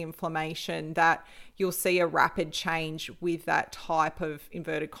reducing inflammation, that you'll see a rapid change with that type of,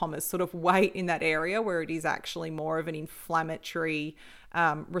 inverted commas, sort of weight in that area where it is actually more of an inflammatory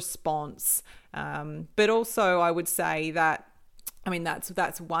response. But also I would say that, I mean,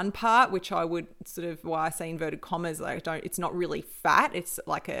 that's one part, which I would sort of, why I say inverted commas, like it's not really fat. It's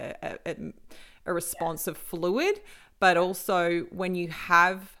like a response of fluid. But also when you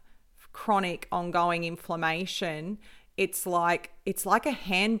have chronic ongoing inflammation, it's like a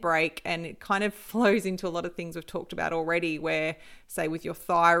handbrake, and it kind of flows into a lot of things we've talked about already, where, say, with your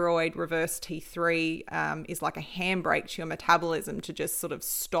thyroid, reverse T3 is like a handbrake to your metabolism to just sort of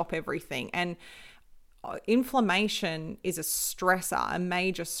stop everything. And inflammation is a stressor, a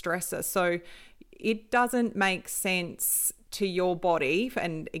major stressor. So it doesn't make sense to your body.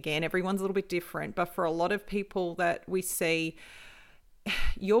 And again, everyone's a little bit different, but for a lot of people that we see,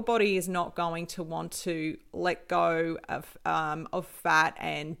 your body is not going to want to let go of fat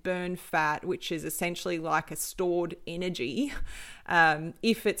and burn fat, which is essentially like a stored energy,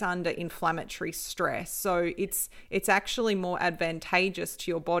 if it's under inflammatory stress. So it's actually more advantageous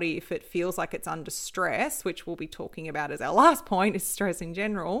to your body if it feels like it's under stress, which we'll be talking about as our last point, is stress in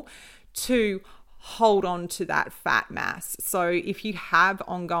general, to hold on to that fat mass. So if you have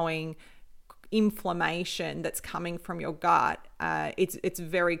ongoing inflammation that's coming from your gut, it's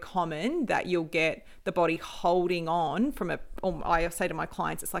very common that you'll get the body holding on from I say to my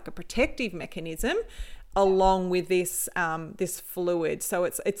clients, it's like a protective mechanism along with this fluid. So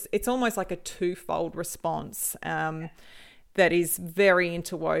it's almost like a twofold response that is very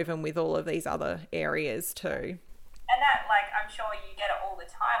interwoven with all of these other areas too. And that, like, I'm sure you get it all the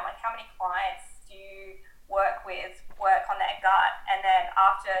time. Like, how many clients do you work on their gut, and then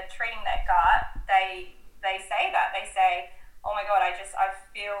after treating their gut, they say that. They say, oh my God, I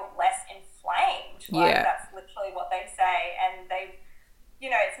feel less inflamed. Like, that's literally what they say. And they've,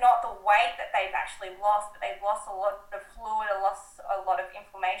 it's not the weight that they've actually lost, but they've lost a lot of fluid, lost a lot of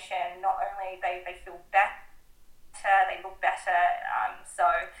inflammation. Not only they feel better, they look better. So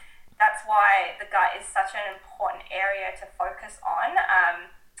that's why the gut is such an important area to focus on.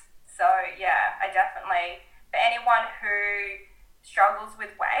 So yeah, I definitely, for anyone who struggles with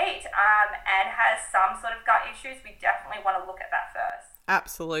weight and has some sort of gut issues, we definitely want to look at that first.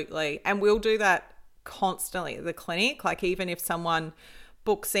 Absolutely. And we'll do that constantly at the clinic. Like, even if someone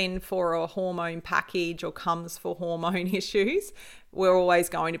books in for a hormone package or comes for hormone issues, we're always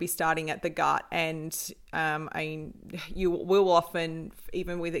going to be starting at the gut. And you will often,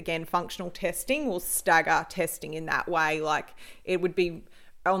 even with, again, functional testing, we'll stagger testing in that way. Like, it would be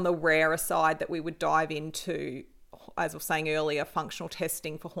on the rarer side that we would dive into, as I was saying earlier, functional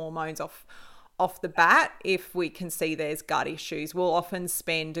testing for hormones off the bat. If we can see there's gut issues, we'll often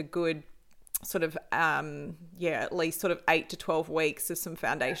spend a good sort of at least sort of 8 to 12 weeks of some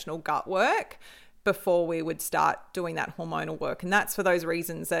foundational gut work before we would start doing that hormonal work. And that's for those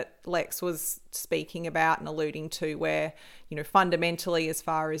reasons that Lex was speaking about and alluding to, where, fundamentally, as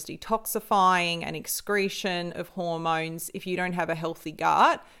far as detoxifying and excretion of hormones, if you don't have a healthy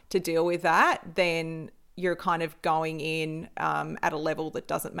gut to deal with that, then you're kind of going in at a level that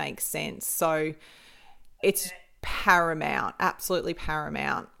doesn't make sense. So it's paramount, absolutely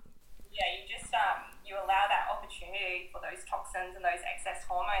paramount. Yeah, you allow that opportunity for those toxins and those excess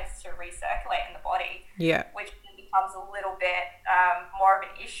hormones to recirculate in the body. Yeah. Which becomes a little bit more of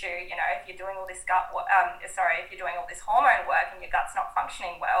an issue, if you're doing all this if you're doing all this hormone work and your gut's not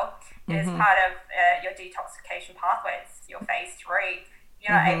functioning well, it is part of your detoxification pathway. It's your phase 3.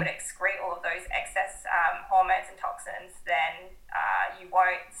 You're not able to excrete all of those excess hormones and toxins, then you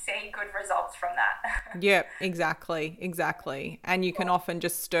won't see good results from that. Yeah, exactly. And you can often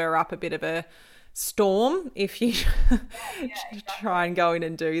just stir up a bit of a storm if you try and go in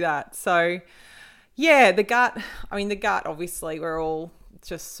and do that. So yeah, the gut obviously, we're all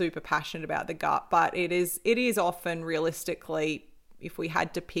just super passionate about the gut, but it is often, realistically, if we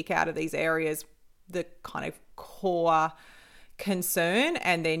had to pick out of these areas, the kind of core concern,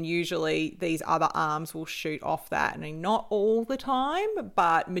 and then usually these other arms will shoot off that. I mean, not all the time,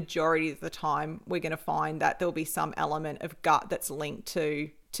 but majority of the time we're going to find that there'll be some element of gut that's linked to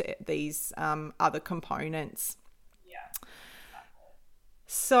these other components. Yeah.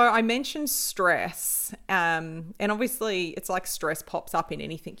 So I mentioned stress, and obviously it's like stress pops up in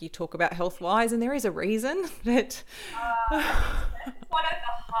anything you talk about health-wise, and there is a reason that... it's one of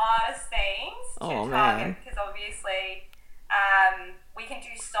the hardest things to target, because obviously we can do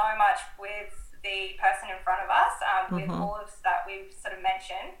so much with the person in front of us with all of that we've sort of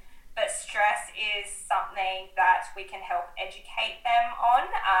mentioned. But stress is something that we can help educate them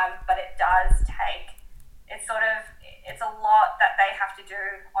on, but it does take, it's a lot that they have to do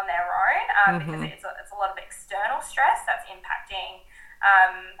on their own because it's a lot of external stress that's impacting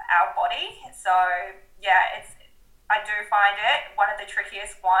our body. So yeah, I do find it one of the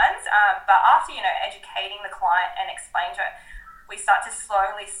trickiest ones, but after, educating the client and explaining to it, we start to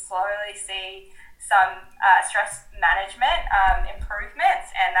slowly see some stress management improvements,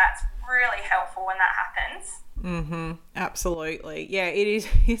 and that's really helpful when that happens. Absolutely. Yeah, it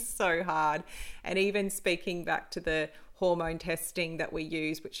is so hard. And even speaking back to the hormone testing that we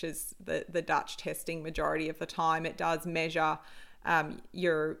use, which is the Dutch testing majority of the time, it does measure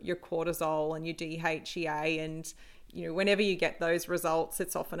your cortisol and your DHEA, and whenever you get those results,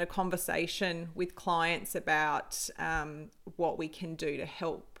 it's often a conversation with clients about what we can do to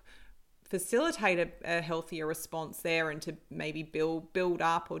help facilitate a healthier response there, and to maybe build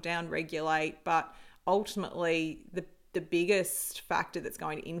up or down regulate. But ultimately, the biggest factor that's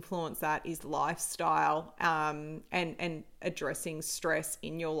going to influence that is lifestyle, and addressing stress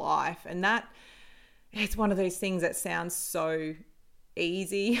in your life. And that, it's one of those things that sounds so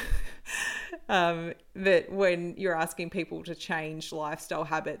easy, but when you're asking people to change lifestyle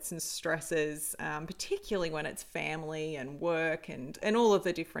habits and stresses, particularly when it's family and work and all of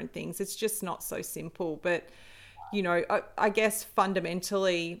the different things, it's just not so simple. But I guess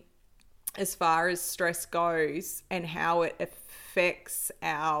fundamentally, as far as stress goes and how it affects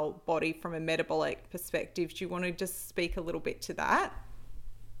our body from a metabolic perspective, do you want to just speak a little bit to that?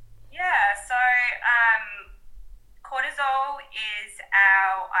 Yeah, so cortisol is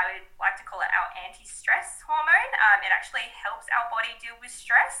I would like to call it our anti-stress hormone. It actually helps our body deal with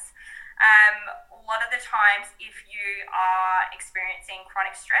stress. A lot of the times, if you are experiencing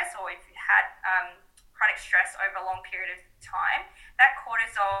chronic stress, or if you had chronic stress over a long period of time, that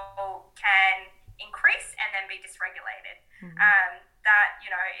cortisol can increase and then be dysregulated.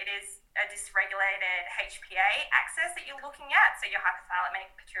 It is a dysregulated HPA axis that you're looking at, so your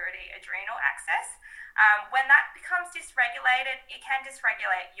hypothalamic pituitary adrenal axis. When that becomes dysregulated, it can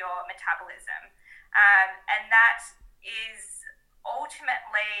dysregulate your metabolism, and that is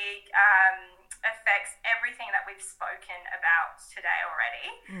ultimately affects everything that we've spoken about today already.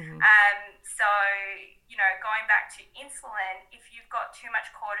 So, going back to insulin, if you've got too much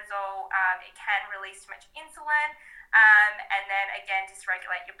cortisol, it can release too much insulin, and then again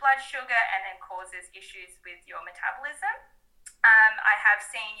dysregulate your blood sugar, and then causes issues with your metabolism. I have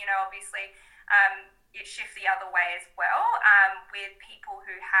seen, obviously, it shift the other way as well, with people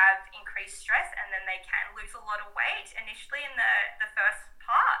who have increased stress, and then they can lose a lot of weight initially in the first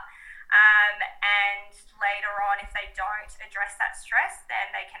part. And later on, if they don't address that stress, then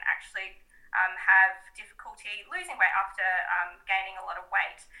they can actually have difficulty losing weight after gaining a lot of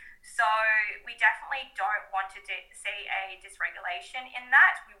weight. So we definitely don't want to see a dysregulation in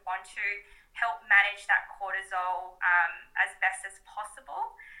that. We want to help manage that cortisol as best as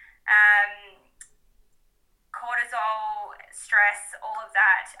possible. Cortisol, stress, all of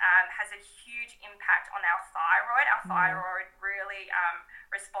that has a huge impact on our thyroid. Our thyroid really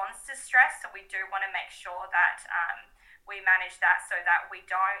responds to stress, so we do want to make sure that we manage that so that we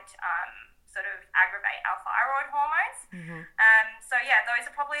don't sort of aggravate our thyroid hormones. So yeah, those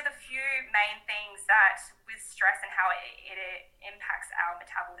are probably the few main things that with stress and how it impacts our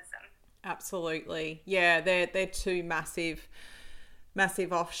metabolism. Absolutely. Yeah, they're two massive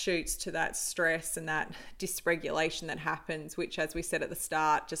offshoots to that stress and that dysregulation that happens, which, as we said at the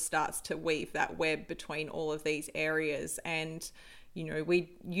start, just starts to weave that web between all of these areas. And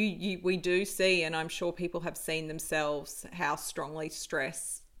we do see, and I'm sure people have seen themselves, how strongly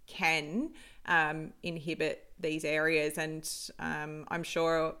stress can inhibit these areas. And I'm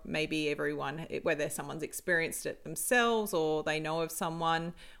sure maybe everyone, whether someone's experienced it themselves or they know of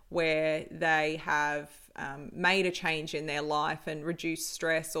someone where they have made a change in their life and reduced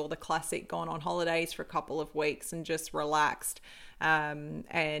stress, or the classic gone on holidays for a couple of weeks and just relaxed,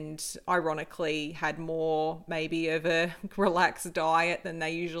 and ironically had more maybe of a relaxed diet than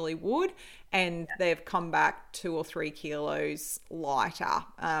they usually would, and they've come back 2 or 3 kilos lighter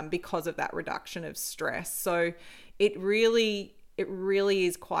because of that reduction of stress. So it really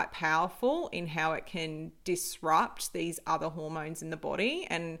is quite powerful in how it can disrupt these other hormones in the body.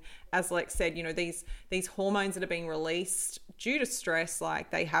 And as Lex said, these hormones that are being released due to stress,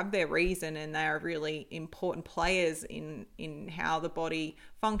 like, they have their reason, and they are really important players in how the body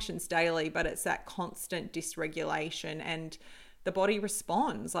functions daily. But it's that constant dysregulation and the body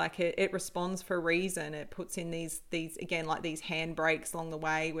responds. Like it responds for a reason. It puts in these again, like these handbrakes along the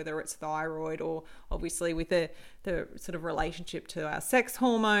way, whether it's thyroid or obviously with the sort of relationship to our sex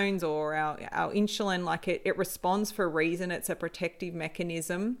hormones or our insulin. Like it responds for a reason. It's a protective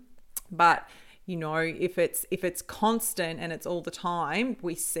mechanism. But you know, if it's constant and it's all the time,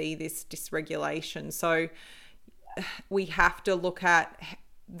 we see this dysregulation. So we have to look at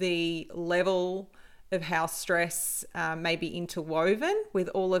the level of how stress may be interwoven with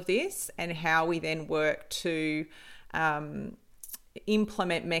all of this, and how we then work to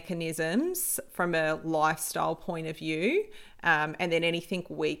implement mechanisms from a lifestyle point of view, and then anything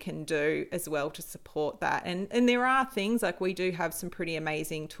we can do as well to support that. And there are things like we do have some pretty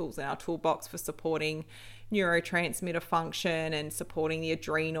amazing tools in our toolbox for supporting neurotransmitter function and supporting the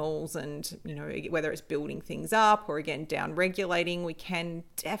adrenals, and you know, whether it's building things up or again down regulating, we can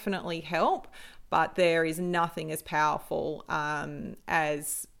definitely help. But there is nothing as powerful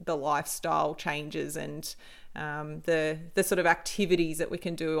as the lifestyle changes and the sort of activities that we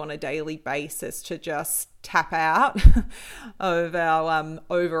can do on a daily basis to just tap out of our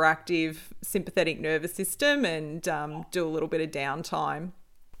overactive sympathetic nervous system and do a little bit of downtime.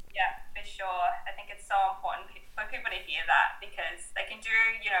 Yeah, for sure. I think it's so important for people to hear that, because they can do,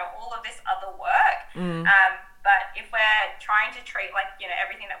 you know, all of this other work. But if we're trying to treat, like, you know,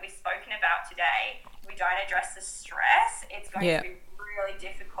 everything that we've spoken about today, we don't address the stress, it's going to be really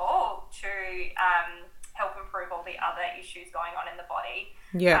difficult to help improve all the other issues going on in the body.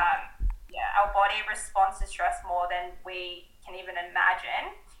 Our body responds to stress more than we can even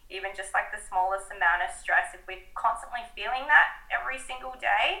imagine. Even just like the smallest amount of stress, if we're constantly feeling that every single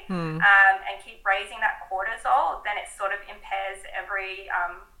day and keep raising that cortisol, then it sort of impairs every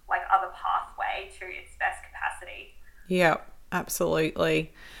like other pathway to its best capacity. Yeah,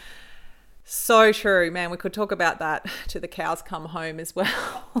 absolutely. So true, man. We could talk about that to the cows come home as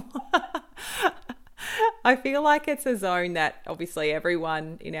well. I feel like it's a zone that obviously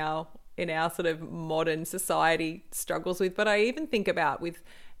everyone in our sort of modern society struggles with, but I even think about with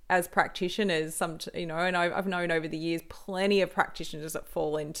as practitioners, you know, and I've known over the years plenty of practitioners that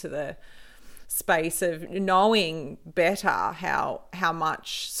fall into the space of knowing better how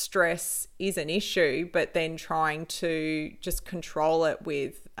much stress is an issue, but then trying to just control it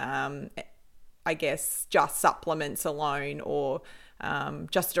with, I guess, just supplements alone, or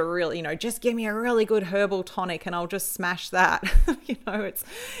just a really, you know, just give me a really good herbal tonic and I'll just smash that. You know, it's,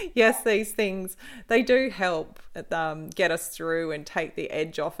 yes, these things, they do help get us through and take the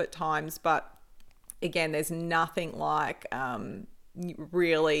edge off at times. But again, there's nothing like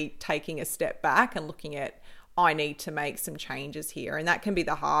really taking a step back and looking at, I need to make some changes here. And that can be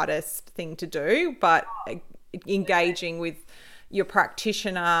the hardest thing to do, but engaging with your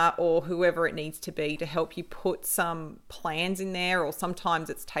practitioner or whoever it needs to be to help you put some plans in there, or sometimes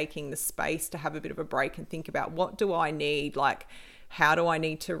it's taking the space to have a bit of a break and think about, what do I need? Like, how do I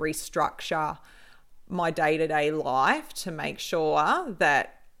need to restructure my day-to-day life to make sure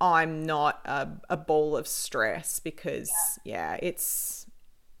that I'm not a ball of stress? Because it's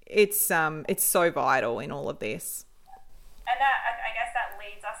so vital in all of this. And that, I guess that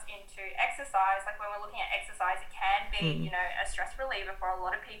leads us into exercise. Like when we're looking at exercise, it can be, you know, a stress reliever for a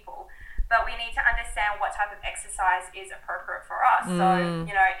lot of people, but we need to understand what type of exercise is appropriate for us. So,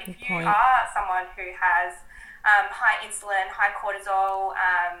 you know, if you are someone who has high insulin, high cortisol,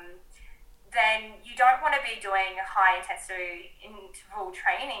 then you don't want to be doing high intensity interval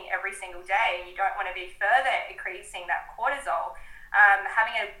training every single day. You don't want to be further increasing that cortisol.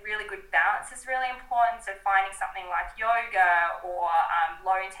 Having a really good balance is really important. So finding something like yoga or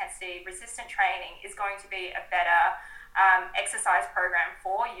low intensity resistant training is going to be a better exercise program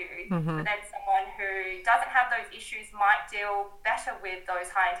for you. But then someone who doesn't have those issues might deal better with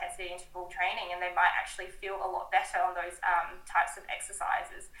those high intensity interval training, and they might actually feel a lot better on those types of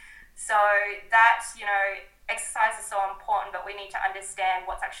exercises. So that, you know, exercise is so important, but we need to understand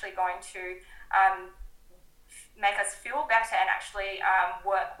what's actually going to make us feel better and actually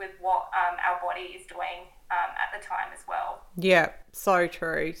work with what our body is doing at the time as well. Yeah, so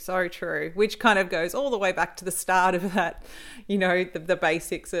true, so true. Which kind of goes all the way back to the start of that, you know, the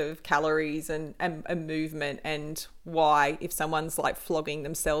basics of calories and movement, and why if someone's like flogging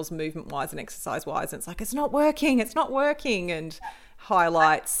themselves movement-wise and exercise-wise, and it's like, it's not working, and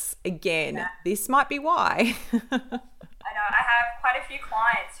highlights again, this might be why. I know, I have quite a few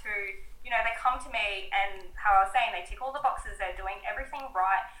clients who, you know, they come to me and, how I was saying, they tick all the boxes, they're doing everything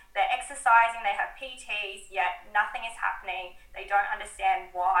right, they're exercising, they have PTs, yet nothing is happening. They don't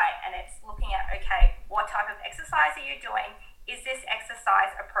understand why, and it's looking at, okay, what type of exercise are you doing? Is this exercise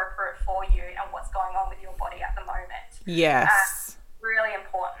appropriate for you, and what's going on with your body at the moment? Yes. Really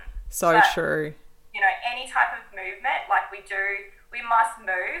important. So but, true. You know, any type of movement, like we must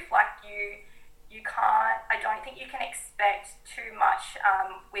move. Like you can't, I don't think you can expect too much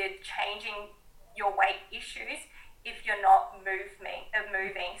with changing your weight issues if you're not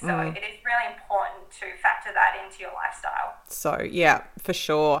moving. So it is really important to factor that into your lifestyle. So yeah, for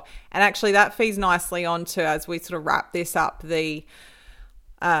sure. And actually that feeds nicely onto, as we sort of wrap this up, the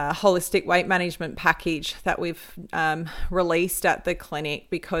holistic weight management package that we've released at the clinic,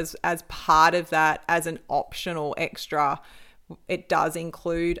 because as part of that, as an optional extra, it does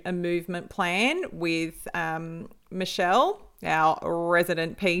include a movement plan with Michelle, our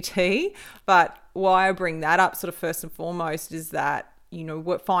resident PT. But why I bring that up sort of first and foremost is that, you know,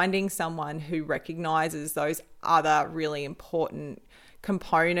 we're finding someone who recognizes those other really important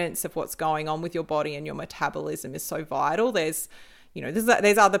components of what's going on with your body and your metabolism is so vital. There's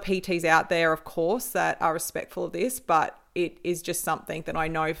other PTs out there, of course, that are respectful of this, but it is just something that I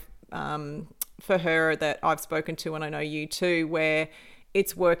know for her that I've spoken to, and I know you too, where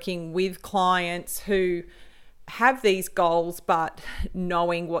it's working with clients who have these goals, but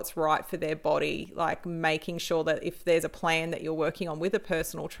knowing what's right for their body, like making sure that if there's a plan that you're working on with a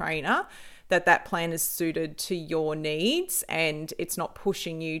personal trainer, that plan is suited to your needs and it's not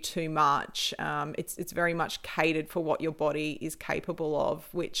pushing you too much. It's very much catered for what your body is capable of,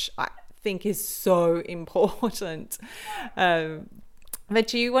 which I think is so important. But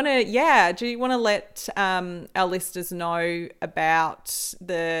do you want to let our listeners know about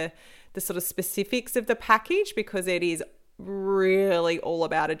the sort of specifics of the package, because it is really all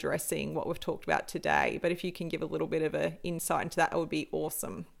about addressing what we've talked about today. But if you can give a little bit of an insight into that, it would be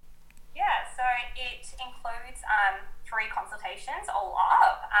awesome. Yeah, so it includes 3 consultations all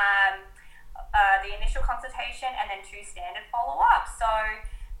up, the initial consultation and then 2 standard follow-ups. So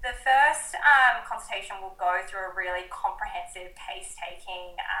the first consultation will go through a really comprehensive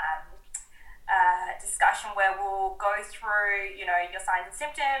case-taking discussion where we'll go through, you know, your signs and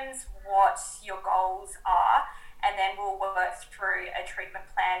symptoms, what your goals are, and then we'll work through a treatment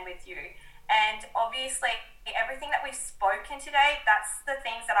plan with you. And obviously, everything that we've spoken today, that's the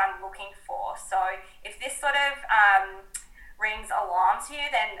things that I'm looking for. So if this sort of rings alarm to you,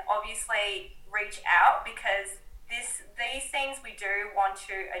 then obviously reach out, because these things we do want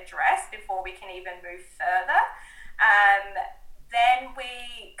to address before we can even move further. Then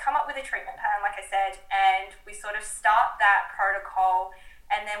we come up with a treatment plan, like I said, and we sort of start that protocol.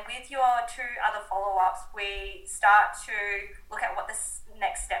 And then with your 2 other follow-ups, we start to look at what the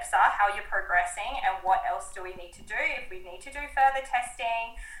next steps are, how you're progressing, and what else do we need to do, if we need to do further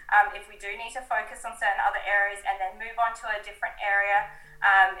testing, if we do need to focus on certain other areas and then move on to a different area.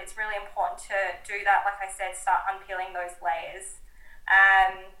 It's really important to do that, like I said, start unpeeling those layers.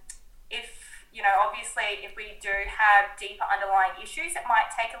 Obviously, if we do have deeper underlying issues, it might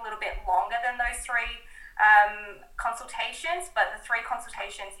take a little bit longer than those 3 consultations, but the 3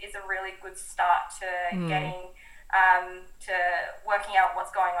 consultations is a really good start to getting to working out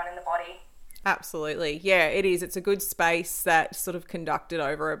what's going on in the body. Absolutely. Yeah, it is. It's a good space that sort of conducted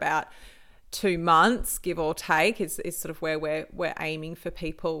over about 2 months, give or take, is sort of where we're aiming for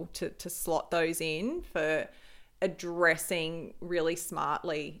people to slot those in for addressing really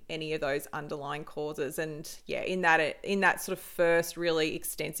smartly any of those underlying causes. And yeah, in that sort of first really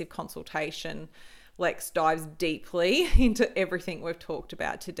extensive consultation, Lex dives deeply into everything we've talked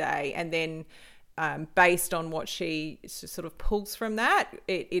about today, and then based on what she sort of pulls from that,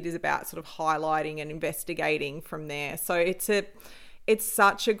 it is about sort of highlighting and investigating from there. So it's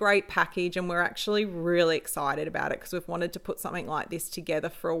such a great package, and we're actually really excited about it because we've wanted to put something like this together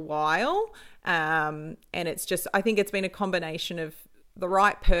for a while. And it's just, I think it's been a combination of the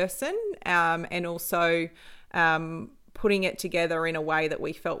right person and also putting it together in a way that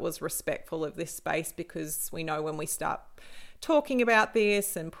we felt was respectful of this space, because we know when we start talking about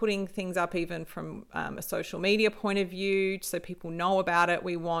this and putting things up even from a social media point of view so people know about it,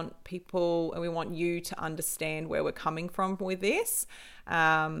 we want you to understand where we're coming from with this.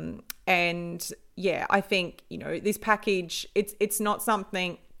 And yeah, I think, this package, it's not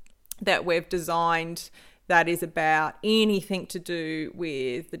something that we've designed that is about anything to do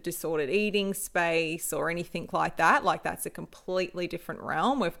with the disordered eating space or anything like that. Like, that's a completely different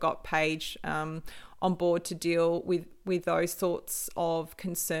realm. We've got Paige on board to deal with those sorts of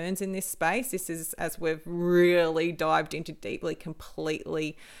concerns in this space. This is, as we've really dived into deeply,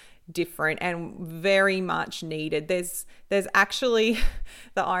 completely different and very much needed. There's actually,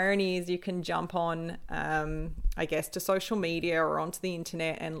 the irony is you can jump on, I guess, to social media or onto the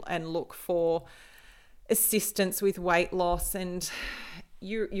internet and look for assistance with weight loss, and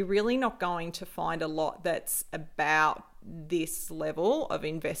you're really not going to find a lot that's about this level of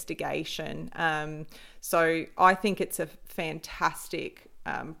investigation. So I think it's a fantastic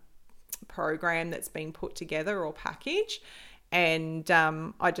program that's been put together or package. And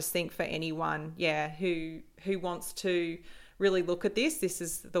I just think for anyone, who wants to really look at this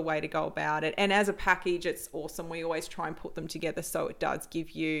is the way to go about it. And as a package, it's awesome. We always try and put them together so it does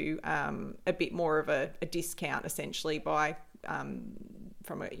give you a bit more of a discount, essentially, by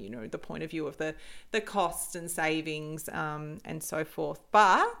from the point of view of the costs and savings and so forth.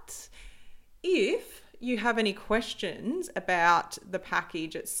 But if you have any questions about the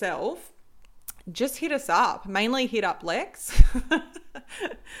package itself, just hit us up. Mainly hit up Lex.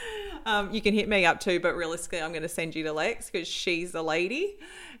 You can hit me up too, but realistically, I'm going to send you to Lex because she's the lady.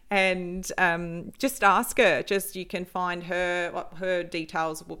 And just ask her. You can find her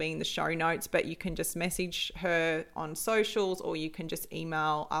details will be in the show notes, but you can just message her on socials, or you can just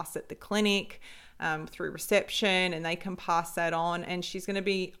email us at the clinic through reception, and they can pass that on. And she's going to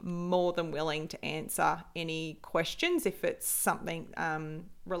be more than willing to answer any questions if it's something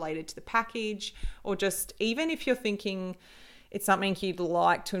related to the package, or just even if you're thinking it's something you'd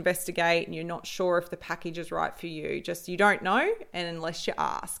like to investigate and you're not sure if the package is right for you. You don't know, and unless you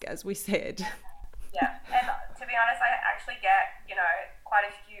ask, as we said. Yeah, and to be honest, I actually get, quite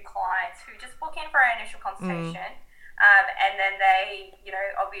a few clients who just book in for an initial consultation, and then they,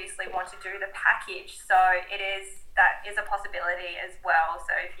 obviously want to do the package. So that is a possibility as well.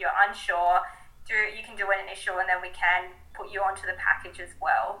 So if you're unsure, you can do an initial, and then we can put you onto the package as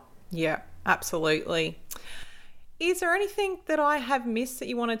well. Yeah, absolutely. Is there anything that I have missed that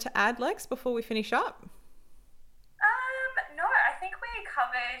you wanted to add, Lex, before we finish up? No, I think we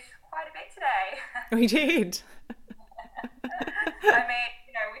covered quite a bit today. We did. I mean,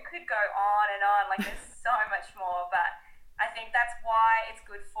 we could go on and on, there's so much more, but I think that's why it's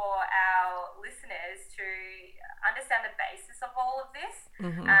good for our listeners to understand the basis of all of this,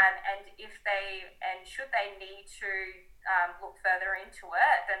 and should they need to look further into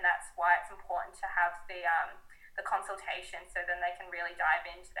it, then that's why it's important to have the consultation, so then they can really dive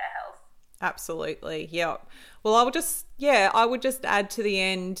into their health. Absolutely. Yeah. Well, I would just add to the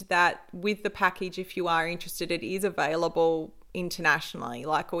end that with the package, if you are interested, it is available internationally.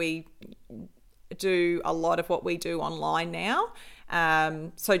 We do a lot of what we do online now.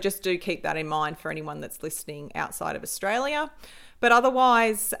 So just do keep that in mind for anyone that's listening outside of Australia. But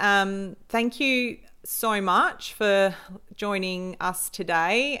otherwise, thank you so much for joining us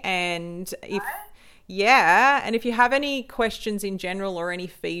today. And if you have any questions in general or any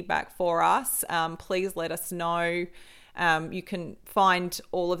feedback for us, please let us know. You can find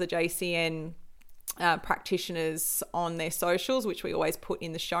all of the JCN practitioners on their socials, which we always put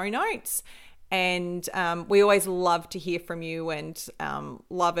in the show notes. And we always love to hear from you, and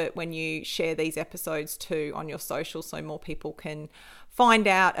love it when you share these episodes too on your socials, so more people can find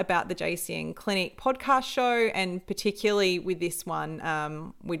out about the JCN Clinic podcast show. And particularly with this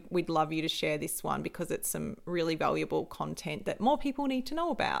one, we'd love you to share this one because it's some really valuable content that more people need to know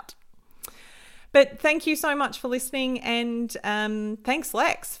about. But thank you so much for listening, and thanks,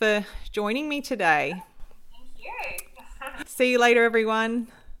 Lex, for joining me today. Thank you. See you later, everyone.